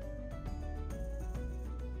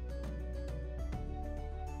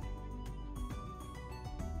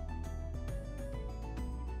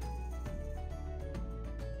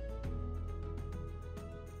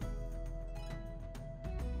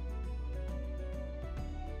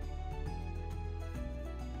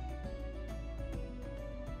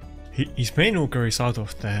 His main nuker is out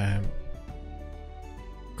of the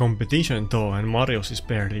competition though, and Marius is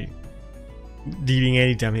barely dealing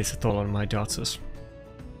any damage at all on my dodges.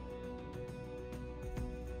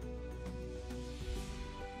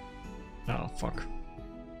 Oh fuck.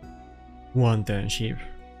 110 sheep.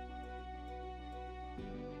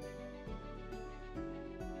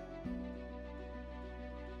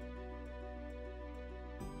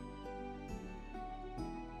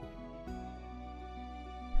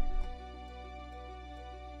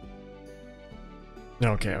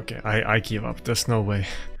 Okay, I give up, there's no way.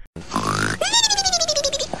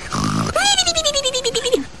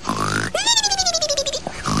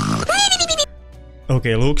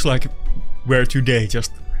 Okay, looks like we're today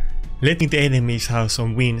just letting the enemies have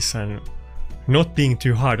some wins and not being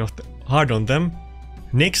too hard on them.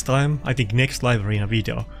 Next time, I think next live arena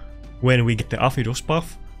video, when we get the Aphidus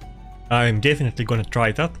buff, I'm definitely gonna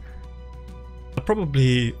try that. I'll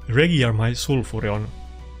probably Regiar my Sulfurion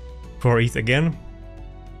for it again.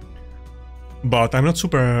 But I'm not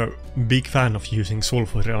super big fan of using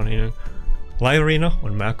Sulfurion in live arena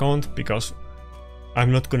on my account, because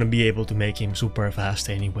I'm not gonna be able to make him super fast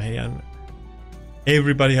anyway, and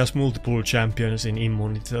everybody has multiple champions in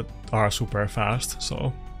immunity that are super fast,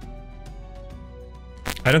 so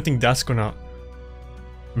I don't think that's gonna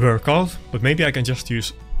work out. But maybe I can just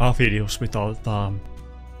use Aphidius without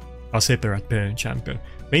a separate parent champion.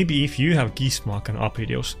 Maybe if you have Gizmark and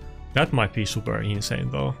Aphidius, that might be super insane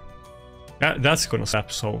though. That's gonna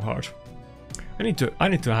slap so hard. I need to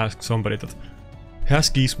ask somebody that has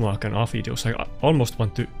Gizmark and Aphidius. I almost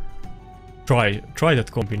want to try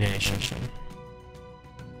that combination.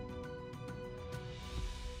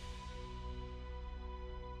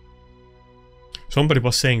 Somebody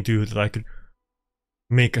was saying too that I could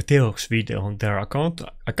make a Theox video on their account.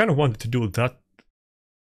 I kind of wanted to do that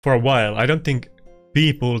for a while. I don't think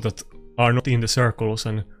people that are not in the circles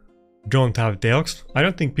and don't have Theox, I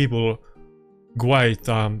don't think people quite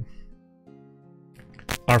are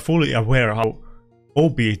fully aware how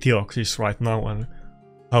OP Theox is right now and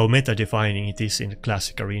how meta-defining it is in the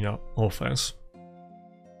classic arena offense.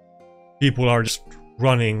 People are just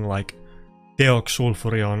running like Theox,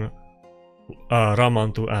 Sulfurion,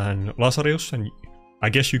 Ramantu and Lasarius, and I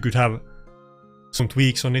guess you could have some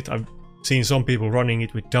tweaks on it. I've seen some people running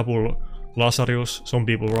it with double Lasarius, some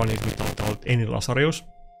people run it without any Lasarius.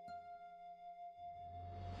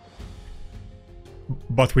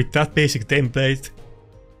 But with that basic template,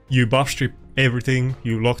 you buff strip everything,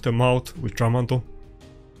 you lock them out with Ramantu,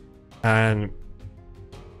 and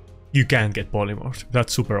you can't get polymorphed.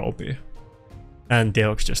 That's super OP. And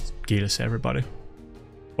Theox just kills everybody.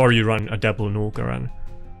 Or you run a double nuker and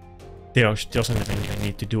Theox doesn't even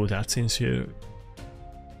need to do that since you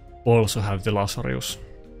also have the Lasarius.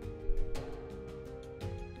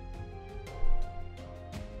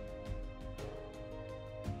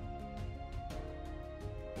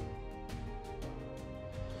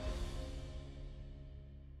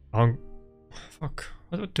 Fuck,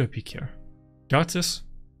 what do I pick here? Duchess?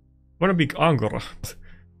 I wanna pick Angora.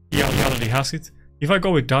 He already has it. If I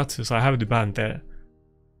go with Duchess, I have to ban the...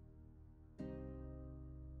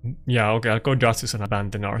 Yeah, okay, I'll go Duchess and I ban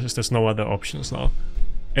the Narcissus. There's no other options now.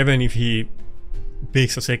 Even if he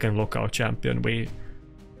picks a second lockout champion,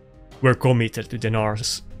 we're committed to the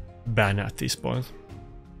Narcissus ban at this point.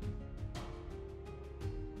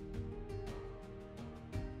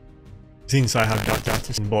 Since I have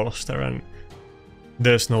Duchess in bolster, and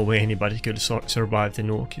there's no way anybody could survive the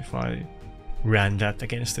nuke if I ran that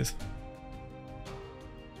against it.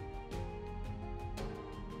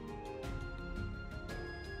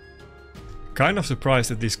 Kind of surprised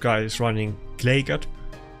that this guy is running Claycat,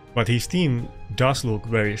 but his team does look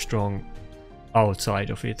very strong outside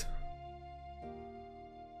of it.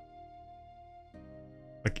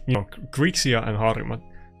 Like, you know, Grixia and Harima,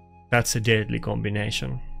 that's a deadly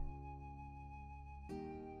combination.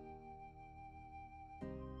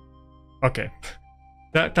 Okay,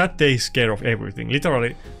 that takes care of everything.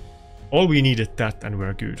 Literally, all we needed that and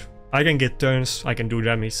we're good. I can get turns, I can do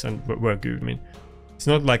damage, and we're good. I mean, it's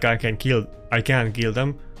not like I can't kill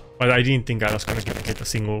them, but I didn't think I was gonna get a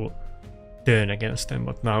single turn against them.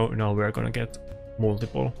 But now we're gonna get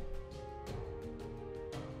multiple.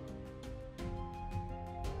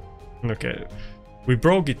 Okay, we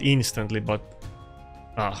broke it instantly, but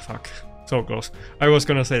fuck, so close. I was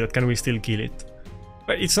gonna say that can we still kill it?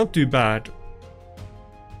 But it's not too bad.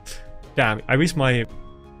 Damn, I wish my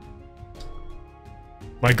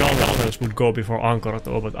Galvans would go before Ankara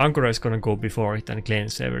though, but Ankara is gonna go before it and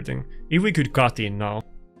cleanse everything. If we could cut in now,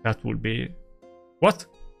 that would be... What?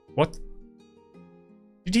 What?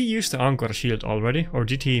 Did he use the Ankara shield already, or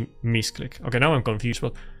did he misclick? Okay, now I'm confused,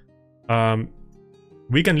 but...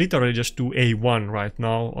 we can literally just do A1 right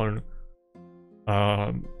now on...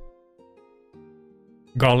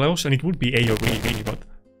 Galleos, and it would be AoE, but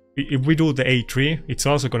if we do the A3, it's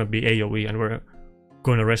also gonna be AoE, and we're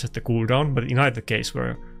gonna reset the cooldown, but in either case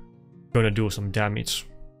we're gonna do some damage.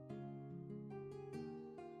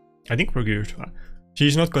 I think we're good.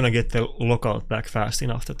 She's not gonna get the lockout back fast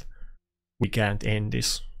enough that we can't end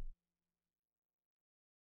this.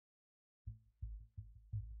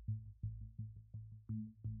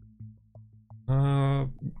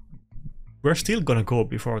 We're still gonna go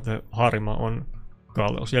before the Harima on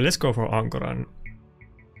Galleos. Yeah, let's go for Ankara. And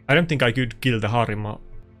I don't think I could kill the Harima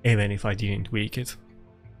even if I didn't weak it.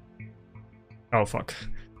 Oh fuck.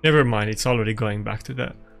 Never mind, it's already going back to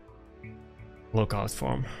the lockout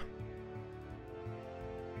form.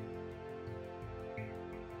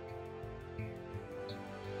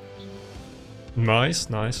 Nice,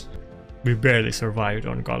 nice. We barely survived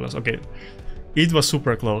on Gallows. Okay, it was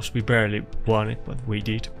super close. We barely won it, but we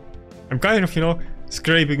did. I'm kind of, you know,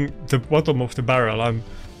 scraping the bottom of the barrel. I'm,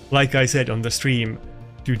 like I said on the stream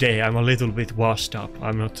today, I'm a little bit washed up.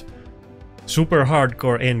 I'm not super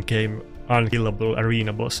hardcore endgame unkillable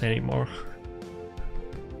arena boss anymore.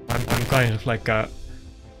 I'm kind of like a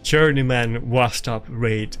journeyman washed up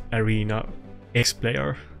raid arena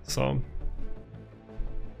ex-player, so...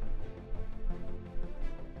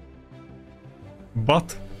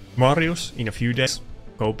 But Marius in a few days,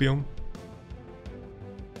 Copium.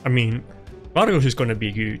 I mean, Marius is gonna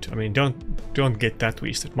be good. I mean, don't get that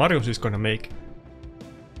twisted. Marius is gonna make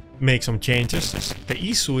some changes. The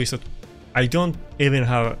issue is that I don't even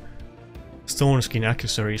have stone skin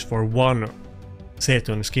accessories for one set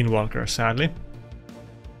on Skinwalker, sadly.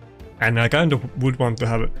 And I kind of would want to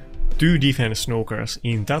have 2 defense snokers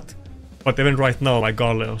in that. But even right now my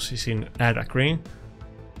Gallows is in Adak Green.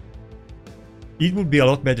 It would be a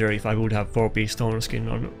lot better if I would have 4-piece stone skin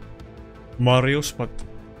on Marius, but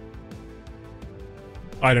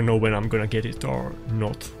I don't know when I'm gonna get it or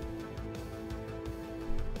not.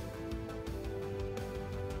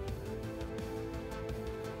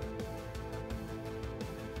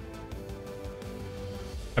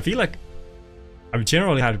 I feel like I've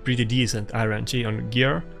generally had pretty decent RNG on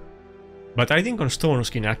gear, but I think on stone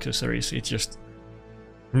skin accessories it's just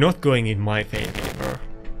not going in my favor.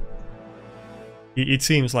 It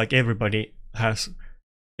seems like everybody has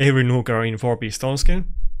every nuker in 4-piece stone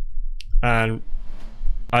skin, and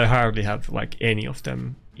I hardly have like any of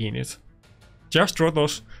them in it. Just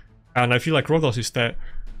Rotos, and I feel like Rotos is the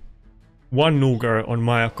one nuker on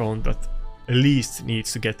my account that at least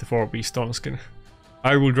needs to get the 4-piece stone skin.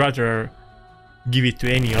 I would rather give it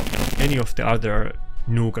to any of the other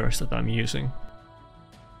nukers that I'm using.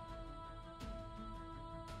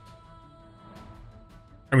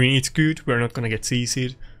 I mean, it's good, we're not gonna get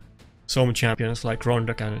CC'd. Some champions like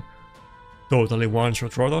Ronda can totally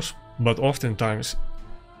one-shot Rotos, but oftentimes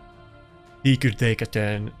he could take a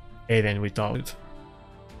turn even without it.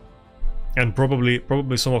 And probably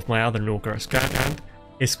some of my other nukers can't,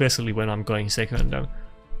 especially when I'm going second and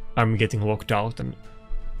I'm getting locked out and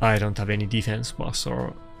I don't have any defense buffs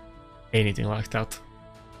or anything like that.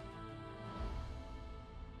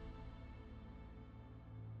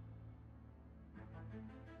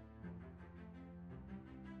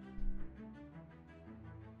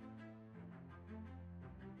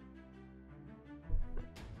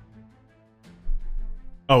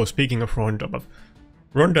 Oh, speaking of Ronda, but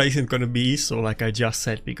Ronda isn't gonna be easy, like I just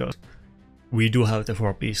said, because we do have the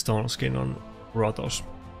 4-piece stone skin on Rotos.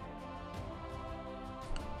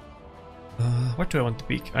 What do I want to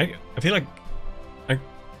pick? I feel like I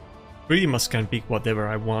pretty much can pick whatever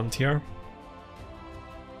I want here.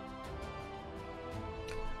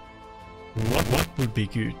 What would be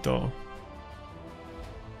good though?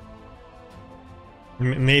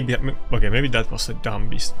 Maybe, okay, maybe that was a dumb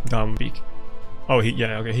pick. Oh,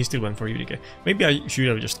 yeah, okay, he still went for UDK. Maybe I should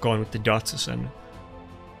have just gone with the Duchess and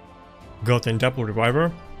gotten double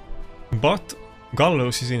reviver. But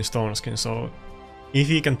Gallows is in stone skin, so if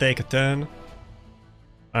he can take a turn,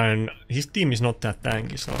 and his team is not that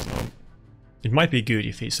tanky, so it might be good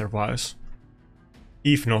if he survives.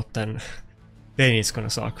 If not, then it's gonna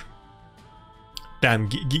suck. Damn,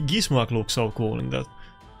 Gizmoak looks so cool in that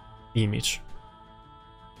image.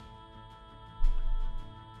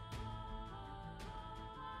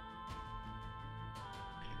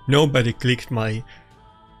 Nobody clicked my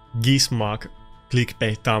Gizmoak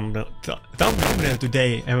clickbait thumbnail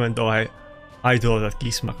today, even though I thought that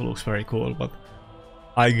Gizmoak looks very cool, but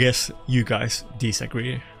I guess you guys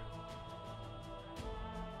disagree.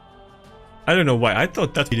 I don't know why. I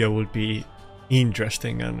thought that video would be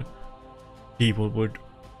interesting and people would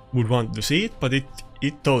want to see it, but it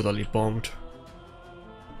totally bombed.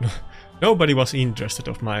 Nobody was interested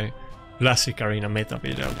of my classic arena meta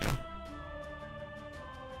video.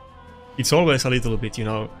 It's always a little bit, you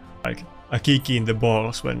know, like a kick in the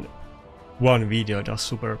balls when one video does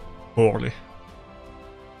super poorly.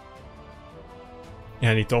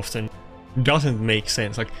 And it often doesn't make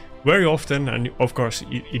sense. Like, very often, and of course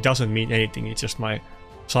it doesn't mean anything, it's just my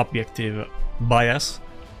subjective bias.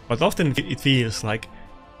 But often it feels like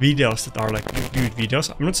videos that are like good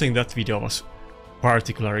videos. I'm not saying that video was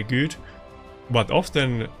particularly good, but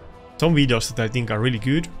often some videos that I think are really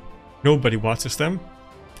good, nobody watches them.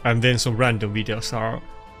 And then some random videos are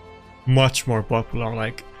much more popular,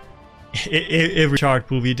 like every chart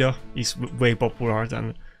pool video is way popular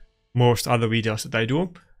than most other videos that I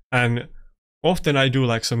do. And often I do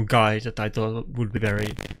like some guide that I thought would be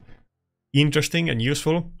very interesting and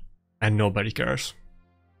useful, and nobody cares.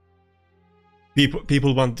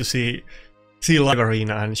 People want to see live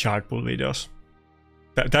arena and shard pool videos.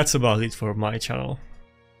 That's about it for my channel.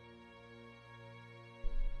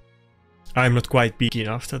 I'm not quite big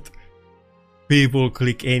enough that people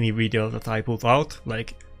click any video that I put out,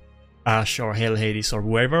 like Ash or Hell Hades or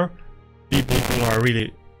whoever. People who are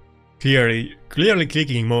really clearly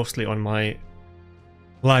clicking mostly on my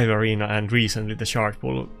live arena and recently the shard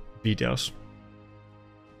pool videos.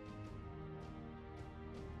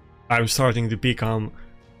 I'm starting to become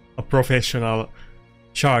a professional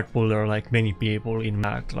shard puller like many people in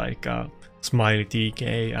Mac, like Smiley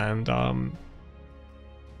TK and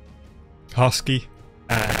Husky,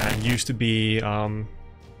 and used to be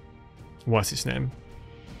what's his name?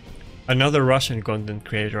 Another Russian content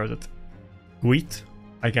creator that quit.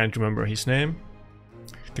 I can't remember his name.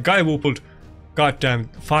 The guy who pulled goddamn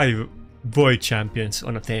 5 Void champions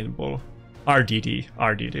on a table.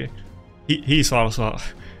 RDD. He's also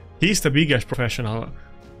he's the biggest professional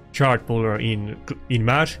shard puller in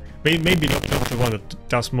MAD. Maybe not the one that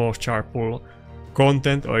does most shard pull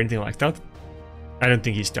content or anything like that. I don't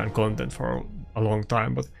think he's done content for a long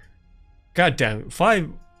time, but goddamn, 5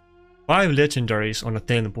 legendaries on a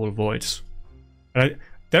 10 pull voids. And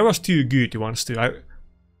there was 2 good ones too.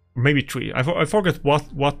 Maybe 3. I forget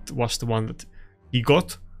what was the one that he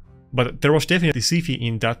got, but there was definitely Sifi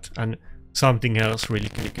in that and something else really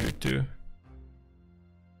good too.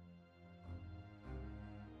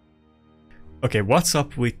 Okay, what's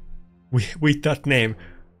up with that name?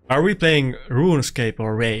 Are we playing RuneScape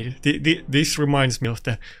or Raid? This reminds me of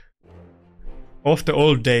the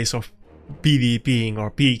old days of PvPing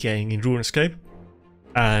or PKing in RuneScape,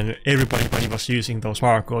 and everybody was using those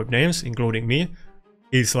barcode names, including me.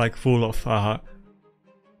 It's like full of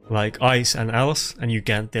like I's and L's, and you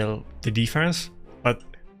can't tell the difference. But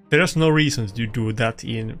there's no reason to do that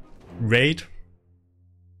in Raid.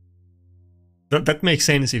 That makes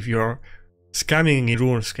sense if you're scamming in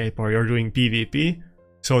RuneScape or you're doing PvP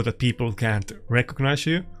so that people can't recognize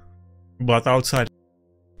you. But outside,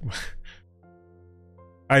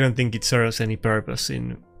 I don't think it serves any purpose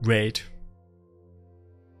in Raid.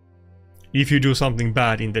 If you do something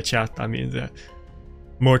bad in the chat, I mean, the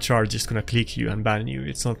more charge is gonna click you and ban you.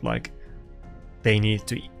 It's not like they need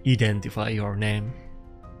to identify your name.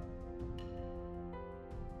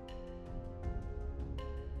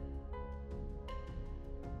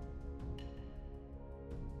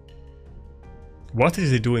 What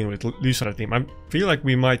is he doing with Lysara team? I feel like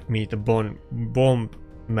we might meet a bomb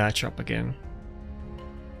matchup again.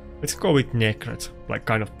 Let's go with Nakarada, like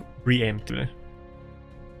kind of preemptively.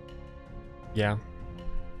 Yeah.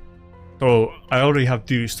 So I already have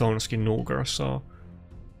 2 stone skin Nuker, so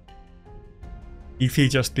if he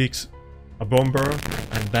just picks a bomber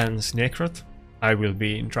and bans Nakarada, I will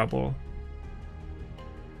be in trouble.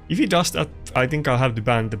 If he does that, I think I'll have to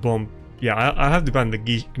ban the bomb. Yeah, I have to ban the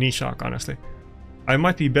Gnishak, honestly. I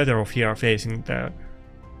might be better off here facing the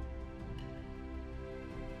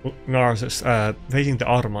Narcissus, facing the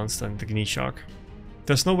Armans than the Gnishak.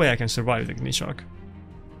 There's no way I can survive the Gnishak.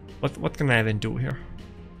 What can I even do here?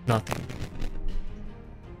 Nothing.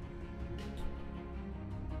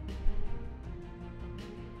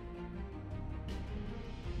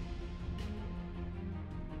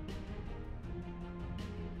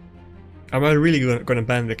 Am I really gonna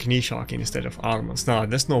ban the Gnishak instead of Armans? No,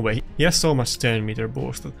 there's no way. He has so much 10 meter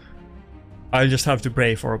boost that I'll just have to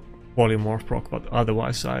pray for a polymorph proc, but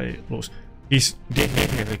otherwise I lose. He's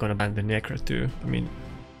definitely gonna ban the Nakarada too. I mean,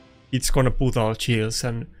 it's gonna put out shields,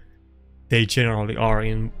 and they generally are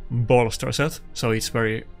in bolster set, so it's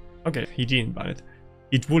very... Okay, he didn't ban it.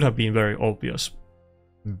 It would have been very obvious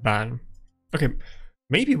ban. Okay,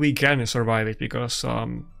 maybe we can survive it because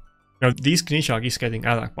you know, this Gnishak is getting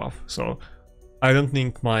attack buff, so I don't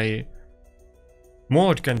think my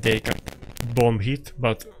mod can take a bomb hit,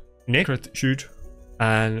 but Nakarada should,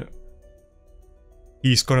 and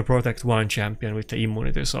he's gonna protect 1 champion with the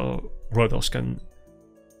immunity, so Rotos can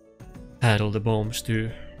handle the bombs too.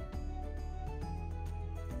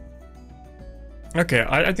 Okay,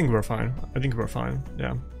 I think we're fine.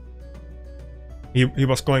 Yeah. He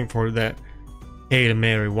was going for the Hail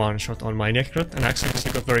Mary one-shot on my Nakarada, and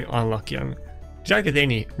actually got very unlucky. And did I get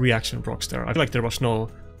any reaction procs there? I feel like there was no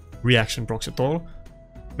reaction procs at all.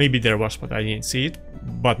 Maybe there was, but I didn't see it.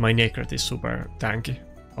 But my Nakarada is super tanky,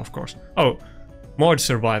 of course. Oh, mod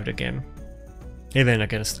survived again. Even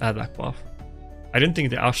against attack buff. I didn't think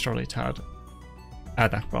the Astrolite had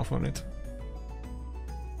attack buff on it.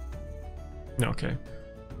 Okay.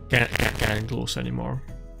 Can't lose anymore.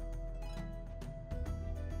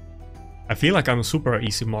 I feel like I'm super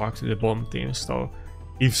easy mark to the bomb team, so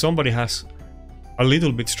if somebody has a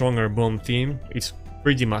little bit stronger bomb team, it's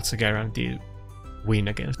pretty much a guaranteed win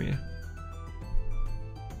against me.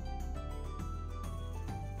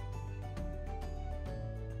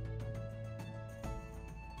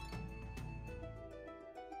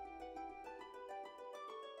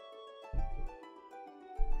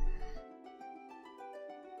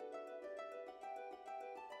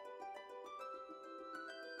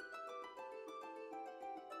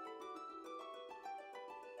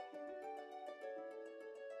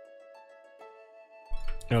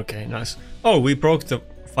 Okay, nice. Oh, we broke the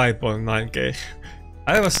 5.9k.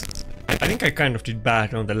 I think I kind of did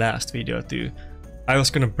bad on the last video too. I was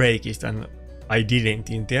gonna break it and I didn't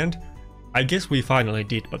in the end. I guess we finally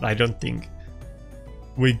did, but I don't think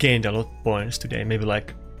we gained a lot of points today. Maybe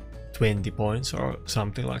like 20 points or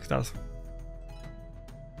something like that.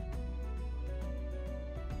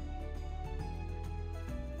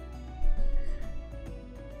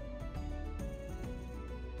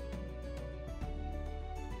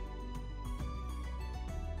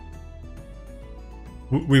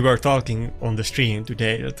 We were talking on the stream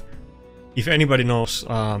today that if anybody knows,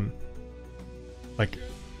 like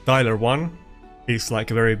Tyler1 is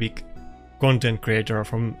like a very big content creator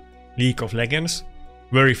from League of Legends,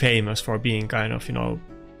 very famous for being kind of, you know,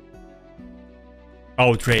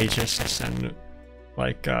 outrageous and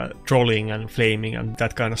like trolling and flaming and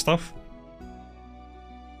that kind of stuff.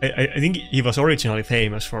 I think he was originally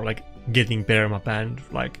famous for like getting perma banned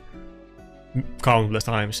like countless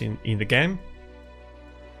times in the game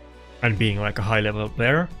and being like a high level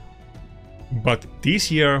player. But this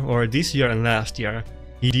year and last year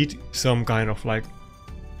he did some kind of a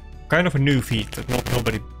new feat that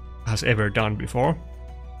nobody has ever done before,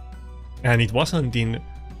 and it wasn't in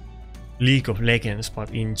League of Legends but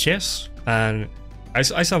in chess. And I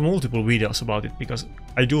saw multiple videos about it because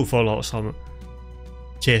I do follow some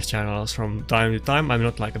chess channels from time to time. I'm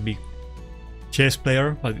not like a big chess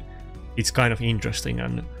player, but it's kind of interesting,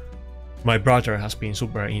 and my brother has been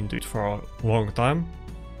super into it for a long time.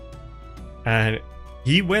 And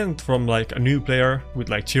he went from like a new player with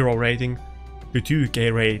like 0 rating to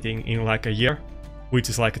 2k rating in like a year, which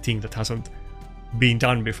is like a thing that hasn't been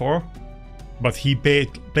done before. But he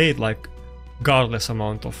played like godless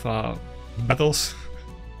amount of battles,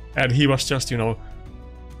 and he was just, you know,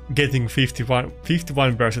 getting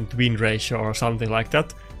 51% win ratio or something like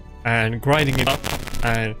that, and grinding it up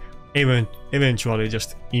and eventually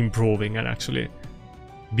just improving and actually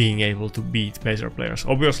being able to beat better players.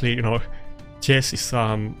 Obviously, you know, chess is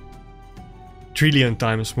trillion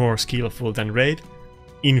times more skillful than raid.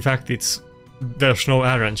 In fact, there's no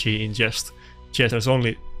RNG in chess. There's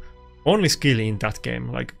only skill in that game.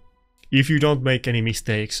 Like, if you don't make any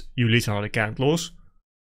mistakes, you literally can't lose.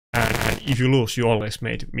 And if you lose, you always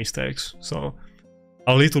made mistakes. So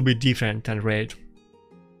a little bit different than raid.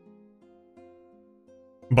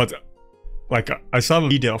 But like, I saw a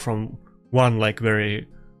video from one like very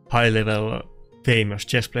high level famous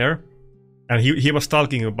chess player, and he was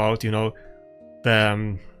talking about, you know,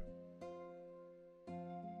 the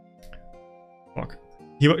fuck.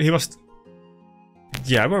 He was,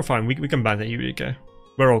 yeah, we're fine. We can ban the UDK.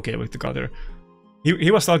 We're okay with the cutter.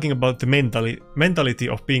 He was talking about the mentality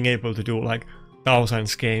of being able to do like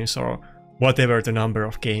thousands games or whatever the number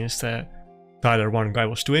of games the Tyler1 guy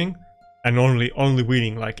was doing, and only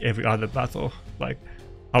winning like every other battle. Like,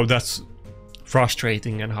 how that's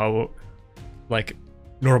frustrating, and how like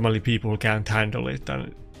normally people can't handle it,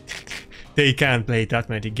 and they can't play that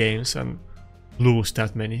many games and lose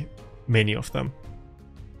that many of them.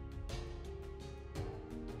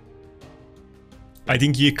 I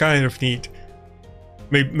think you kind of need,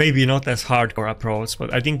 maybe not as hardcore approach,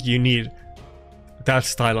 but I think you need that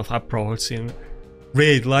style of approach in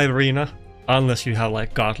Raid Live Arena, unless you have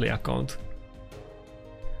like godly account.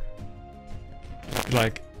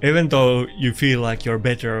 Like, even though you feel like you're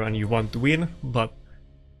better and you want to win, but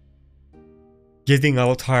getting a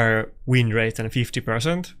lot higher win rate than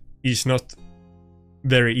 50% is not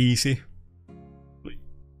very easy.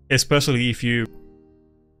 Especially if you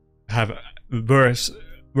have worse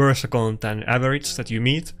account than average that you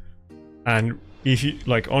meet. And if you,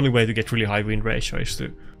 like, only way to get really high win ratio is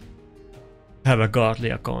to have a godly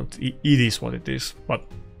account. It is what it is. But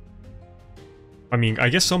I mean, I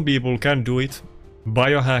guess some people can do it.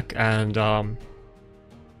 Biohack and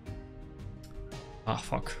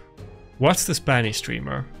fuck. What's the Spanish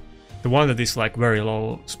streamer? The one that is like very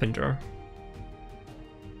low spender.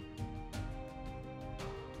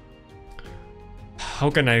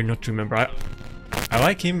 How can I not remember? I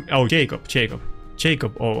like him. Oh, Jacob.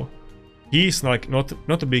 Oh, he's like not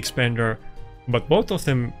a big spender, but both of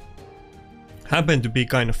them happen to be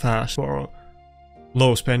kind of fast for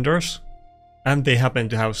low spenders, and they happen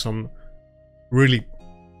to have some really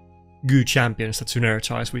good champions that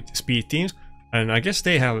synergize with speed teams, and I guess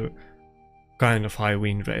they have kind of high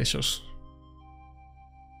win ratios.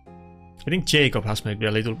 I think Jacob has maybe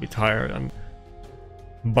a little bit higher, and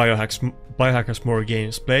Biohack has more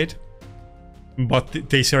games played, but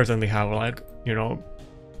they certainly have, like, you know,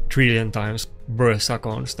 trillion times worse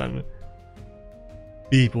accounts than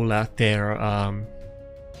people at their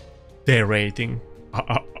rating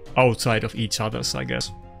outside of each other's, I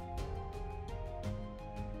guess.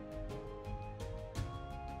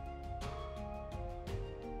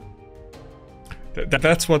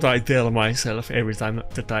 That's what I tell myself every time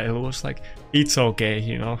that I lose, like, it's okay,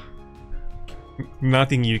 you know,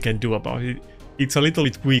 nothing you can do about it. It's a little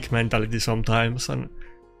bit weak mentality sometimes, and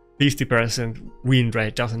 50% win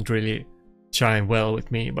rate doesn't really chime well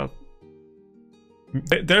with me, but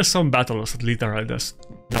there's some battles that literally there's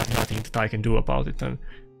nothing that I can do about it, and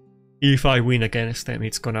if I win against them,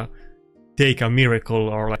 it's gonna take a miracle,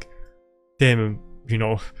 or like them, you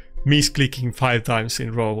know, misclicking 5 times in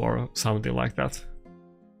a row or something like that.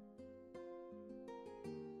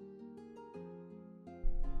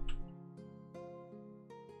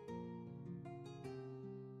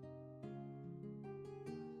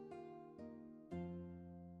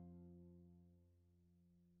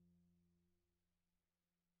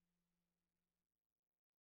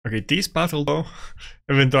 Okay, this battle though,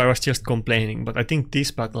 even though I was just complaining, but I think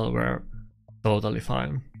this battle were totally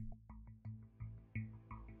fine.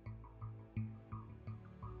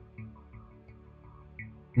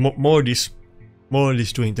 More this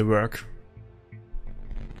doing the work.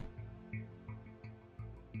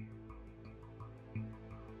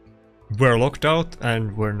 We're locked out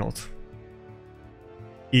and we're not.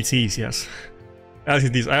 It's easy as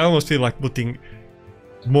it is. I almost feel like putting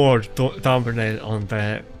more thumbnail on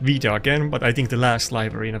the video again, but I think the last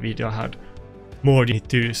live arena video had more than it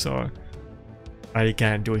too, so I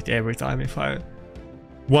can't do it every time if I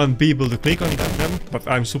want people to click on them, but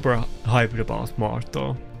I'm super hyped about Mart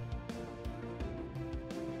though.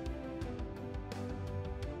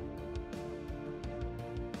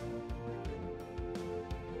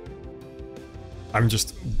 I'm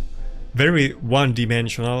just very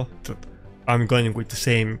one-dimensional, that I'm going with the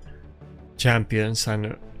same champions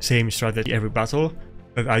and same strategy every battle,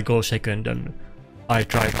 that I go second and I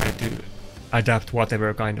try to adapt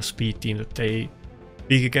whatever kind of speed team that they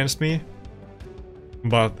pick against me.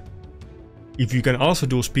 But if you can also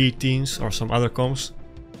do speed teams or some other comps,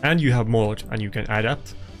 and you have mod and you can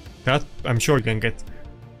adapt, that I'm sure you can get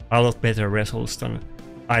a lot better results than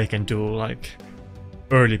I can do, like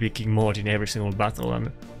early picking mod in every single battle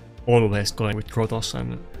and always going with Krotos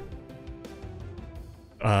and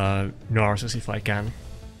Narcissus if I can.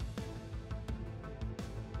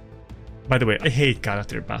 By the way, I hate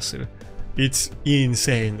character passive. It's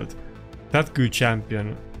insane that that good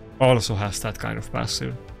champion also has that kind of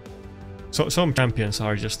passive. So some champions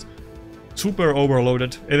are just super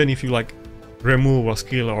overloaded. Even if you like remove a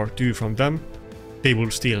skill or two from them, they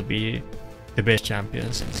will still be the best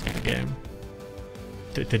champions in the game.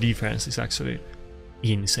 The difference is actually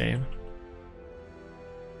insane.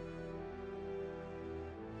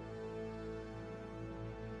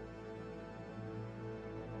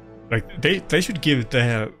 Like they should give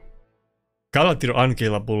the Galatir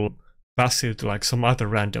unkillable passive to like some other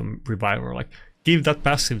random reviver. Like give that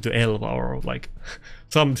passive to Elva or like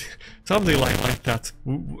something like that.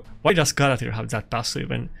 Why does Galatir have that passive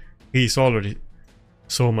when he's already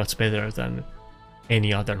so much better than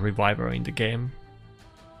any other reviver in the game?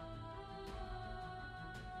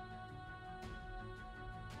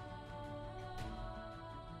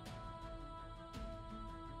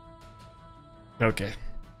 Okay.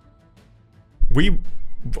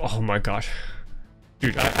 Oh my god.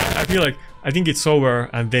 Dude, I feel like, I think it's over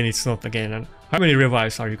and then it's not again. And how many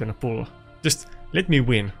revives are you gonna pull? Just let me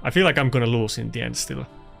win. I feel like I'm gonna lose in the end still.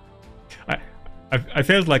 I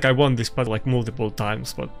felt like I won this battle like multiple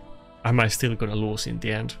times, but am I still gonna lose in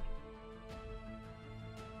the end?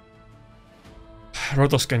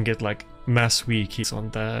 Rotos can get like mass weak hits on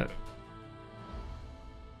the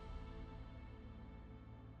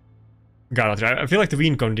Galatir. I feel like the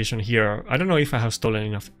win condition here, I don't know if I have stolen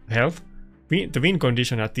enough health. The win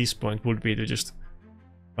condition at this point would be to just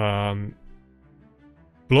block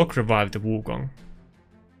revive the Wukong.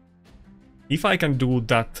 If I can do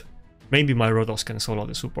that, maybe my Rotos can solo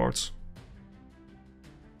the supports.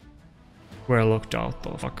 We're locked out,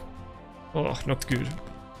 oh fuck. Oh, not good.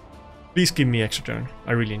 Please give me extra turn,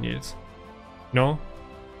 I really need it. No?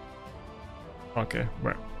 Okay,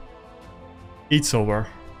 well. It's over.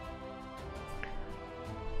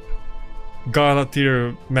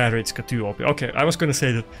 Galatir, Maritska too OP. Okay, I was gonna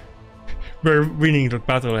say that we're winning the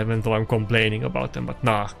battle even though I'm complaining about them, but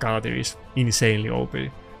nah, Galatir is insanely OP.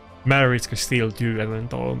 Maritska still too, even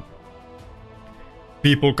though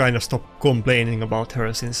people kind of stopped complaining about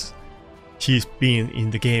her since she's been in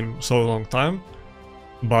the game so long time.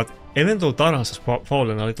 But even though Taras has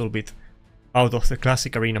fallen a little bit out of the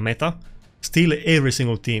classic arena meta, still every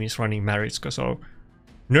single team is running Maritska, so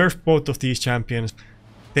nerf both of these champions.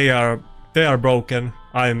 They are broken.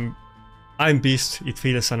 I'm pissed. It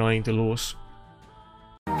feels annoying to lose